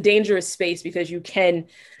 it's a dangerous space because you can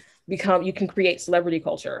create celebrity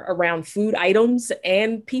culture around food items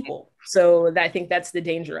and people. So I think that's the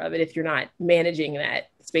danger of it if you're not managing that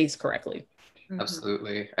space correctly.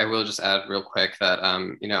 Absolutely. I will just add real quick that,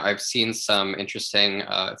 I've seen some interesting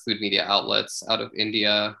food media outlets out of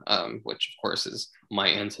India, which of course is my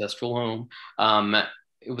ancestral home.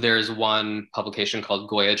 There's one publication called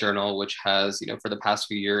Goya Journal, which has, for the past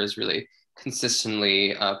few years, really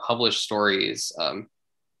consistently published stories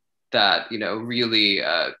that, really,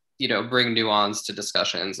 bring nuance to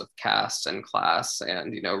discussions of caste and class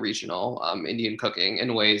and, regional Indian cooking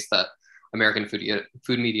in ways that American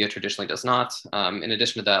food media traditionally does not. In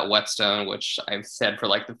addition to that, Whetstone, which I've said for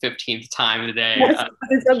like the 15th time today. Yes,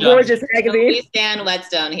 it's a gorgeous magazine. We stand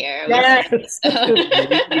Whetstone here. Yes.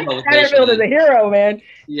 Catterfield is a hero, man.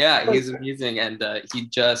 Yeah, he's amazing. And he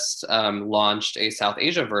just launched a South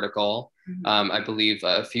Asia vertical, I believe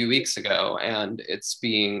a few weeks ago. And it's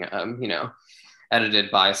being,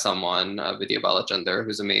 edited by someone, Vidya Balachandar,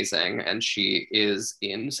 who's amazing, and she is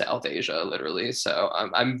in South Asia, literally. So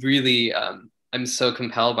I'm really, I'm so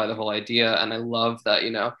compelled by the whole idea, and I love that,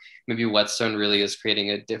 maybe Whetstone really is creating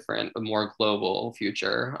a more global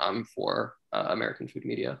future for American food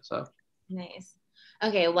media. So nice.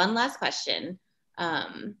 Okay, one last question.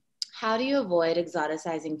 How do you avoid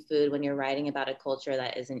exoticizing food when you're writing about a culture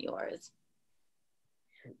that isn't yours?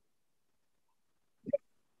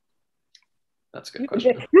 That's a good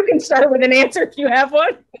question. You can start with an answer if you have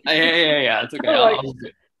one. Yeah. It's okay.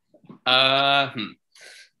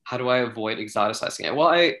 How do I avoid exoticizing it?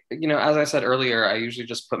 Well, as I said earlier, I usually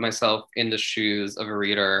just put myself in the shoes of a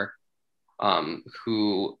reader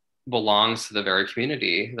who belongs to the very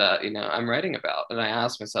community that, I'm writing about. And I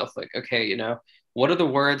ask myself, like, okay, what are the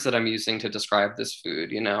words that I'm using to describe this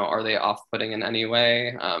food? Are they off-putting in any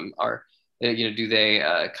way? Do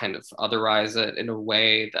they kind of otherize it in a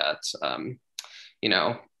way that,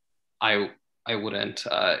 I wouldn't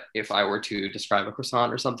if I were to describe a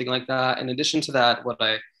croissant or something like that. In addition to that, what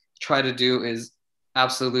I try to do is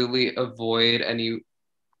absolutely avoid any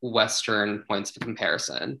Western points of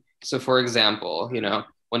comparison. So for example,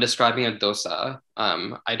 when describing a dosa,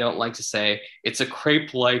 I don't like to say it's a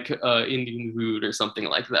crepe-like Indian food or something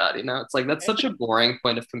like that. It's like, that's such a boring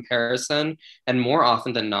point of comparison. And more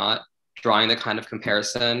often than not, drawing the kind of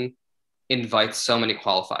comparison invites so many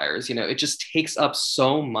qualifiers. It just takes up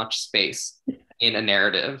so much space in a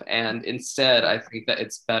narrative. And instead, I think that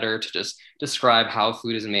it's better to just describe how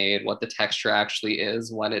food is made, what the texture actually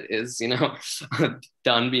is, when it is,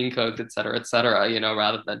 done being cooked, et cetera,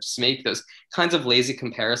 rather than just make those kinds of lazy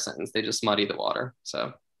comparisons. They just muddy the water.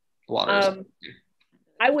 So water.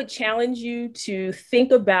 I would challenge you to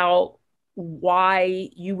think about why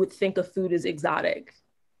you would think a food is exotic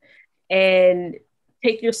and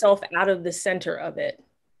take yourself out of the center of it.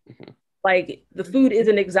 Like, the food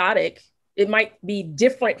isn't exotic. It might be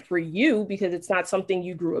different for you because it's not something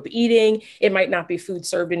you grew up eating. It might not be food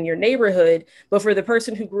served in your neighborhood, but for the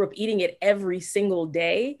person who grew up eating it every single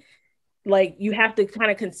day, like, you have to kind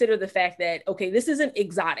of consider the fact that, okay, this isn't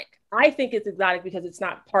exotic. I think it's exotic because it's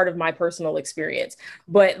not part of my personal experience,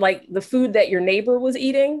 but like, the food that your neighbor was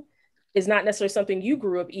eating is not necessarily something you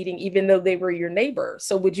grew up eating, even though they were your neighbor.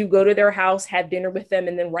 So would you go to their house, have dinner with them,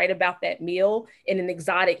 and then write about that meal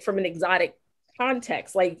from an exotic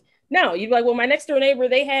context? Like, no, you'd be like, well, my next door neighbor,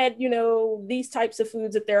 they had, these types of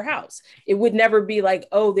foods at their house. It would never be like,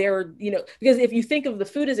 oh, they're, because if you think of the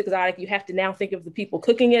food as exotic, you have to now think of the people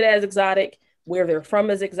cooking it as exotic, where they're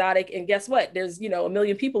from as exotic. And guess what? There's, a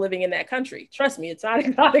million people living in that country. Trust me, it's not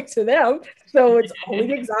exotic to them. So it's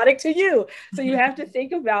only exotic to you. So you have to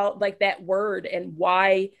think about like that word and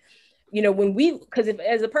why, because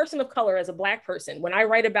as a person of color, as a Black person, when I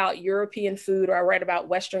write about European food or I write about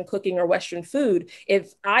Western cooking or Western food,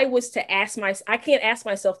 if I was to I can't ask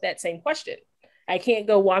myself that same question. I can't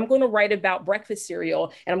go, well, I'm going to write about breakfast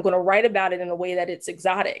cereal and I'm going to write about it in a way that it's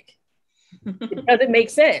exotic. It doesn't make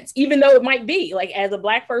sense, even though it might be. Like, as a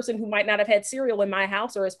Black person who might not have had cereal in my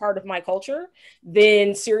house or as part of my culture,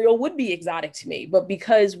 then cereal would be exotic to me. But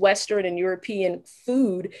because Western and European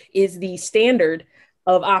food is the standard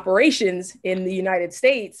of operations in the United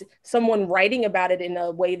States, someone writing about it in a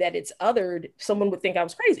way that it's othered, someone would think I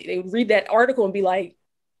was crazy. They would read that article and be like,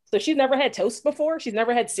 so she's never had toast before? She's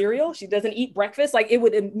never had cereal? She doesn't eat breakfast? Like, it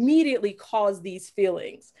would immediately cause these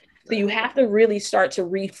feelings. So you have to really start to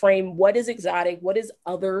reframe what is exotic, what is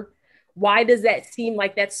other. Why does that seem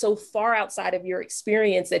like that's so far outside of your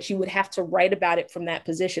experience that you would have to write about it from that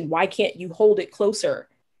position? Why can't you hold it closer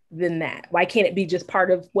than that? Why can't it be just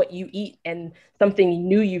part of what you eat and something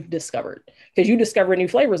new you've discovered? Because you discover new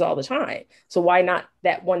flavors all the time. So why not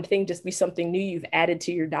that one thing just be something new you've added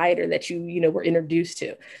to your diet or that you were introduced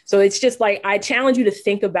to? So it's just like, I challenge you to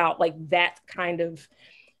think about like that kind of,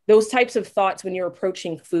 those types of thoughts when you're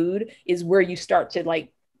approaching food is where you start to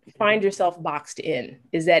like find yourself boxed in,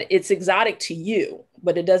 is that it's exotic to you,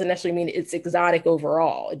 but it doesn't necessarily mean it's exotic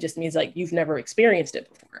overall. It just means like you've never experienced it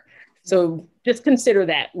before. So just consider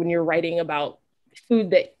that when you're writing about food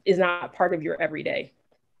that is not part of your everyday.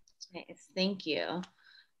 Nice, thank you.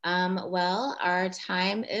 Well, our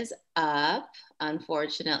time is up,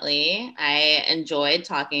 unfortunately. I enjoyed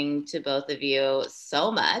talking to both of you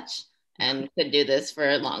so much and could do this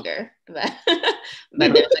for longer, but,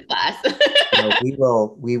 but there's a class.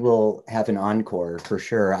 No, we will have an encore for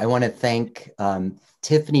sure. I want to thank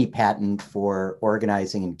Tiffani Patton for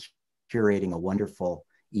organizing and curating a wonderful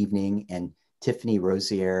evening, and Tiffani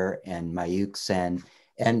Rozier and Mayukh Sen.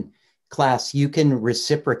 And class, you can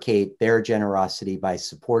reciprocate their generosity by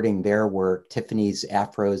supporting their work. Tiffani's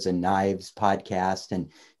Afros and Knives podcast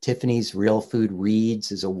and Tiffani's Real Food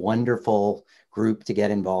Reads is a wonderful group to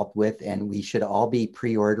get involved with. And we should all be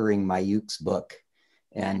pre-ordering Mayukh's book.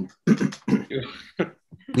 And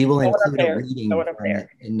we will include a reading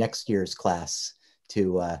in next year's class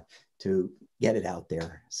to get it out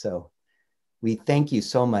there. So we thank you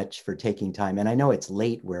so much for taking time. And I know it's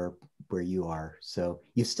late where you are, so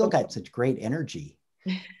you've still got such great energy.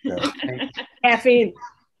 So. Caffeine,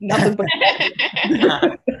 nothing but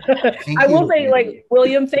caffeine. I will say, like,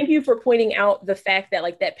 William, thank you for pointing out the fact that,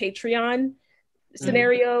 like, that Patreon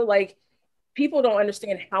scenario, like, people don't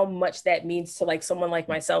understand how much that means to, like, someone like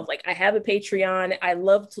myself. Like, I have a Patreon. I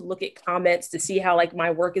love to look at comments to see how, like,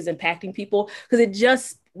 my work is impacting people, because it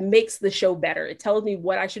just makes the show better. It tells me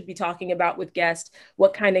what I should be talking about with guests,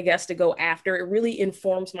 what kind of guests to go after. It really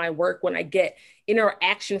informs my work when I get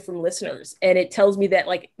interaction from listeners. And it tells me that,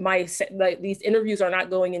 like, these interviews are not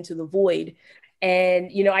going into the void.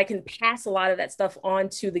 And, you know, I can pass a lot of that stuff on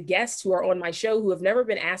to the guests who are on my show who have never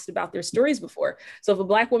been asked about their stories before. So if a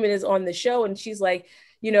Black woman is on the show and she's like,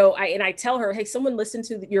 you know, I tell her, hey, someone listened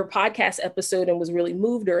to your podcast episode and was really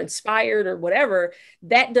moved or inspired or whatever,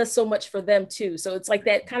 that does so much for them too. So it's like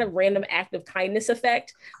that kind of random act of kindness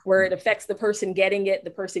effect where it affects the person getting it,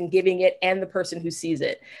 the person giving it, and the person who sees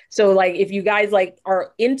it. So, like, if you guys, like,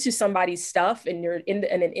 are into somebody's stuff and you're an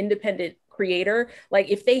independent creator,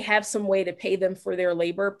 like, if they have some way to pay them for their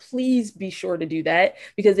labor, please be sure to do that,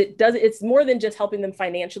 because it's more than just helping them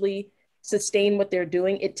financially sustain what they're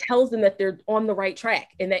doing. It tells them that they're on the right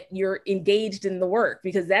track and that you're engaged in the work,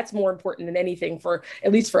 because that's more important than anything, for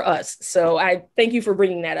at least for us. So I thank you for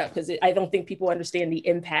bringing that up, because I don't think people understand the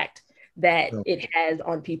impact that it has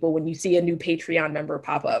on people when you see a new Patreon member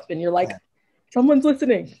pop up and you're like, someone's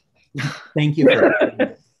listening. Thank you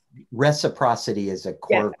for reciprocity is a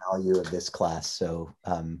core value of this class. So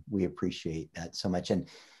we appreciate that so much. And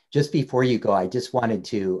just before you go, I just wanted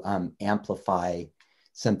to amplify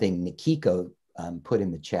something Nikiko put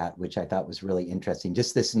in the chat, which I thought was really interesting.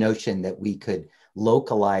 Just this notion that we could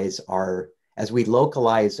localize as we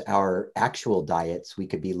localize our actual diets, we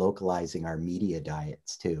could be localizing our media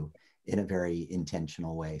diets too, in a very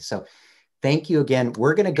intentional way. So thank you again.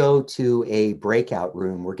 We're going to go to a breakout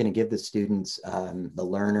room. We're going to give the students, the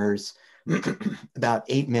learners, about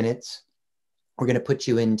 8 minutes. We're going to put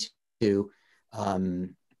you into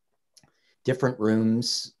different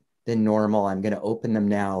rooms than normal. I'm going to open them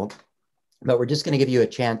now, but we're just going to give you a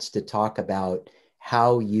chance to talk about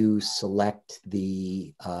how you select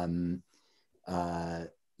the,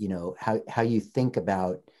 you know, how you think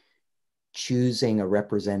about choosing a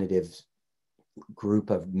representative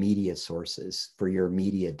group of media sources for your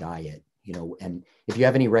media diet, you know, and if you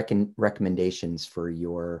have any recommendations for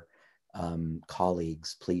your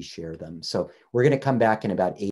colleagues, please share them. So we're going to come back in about 8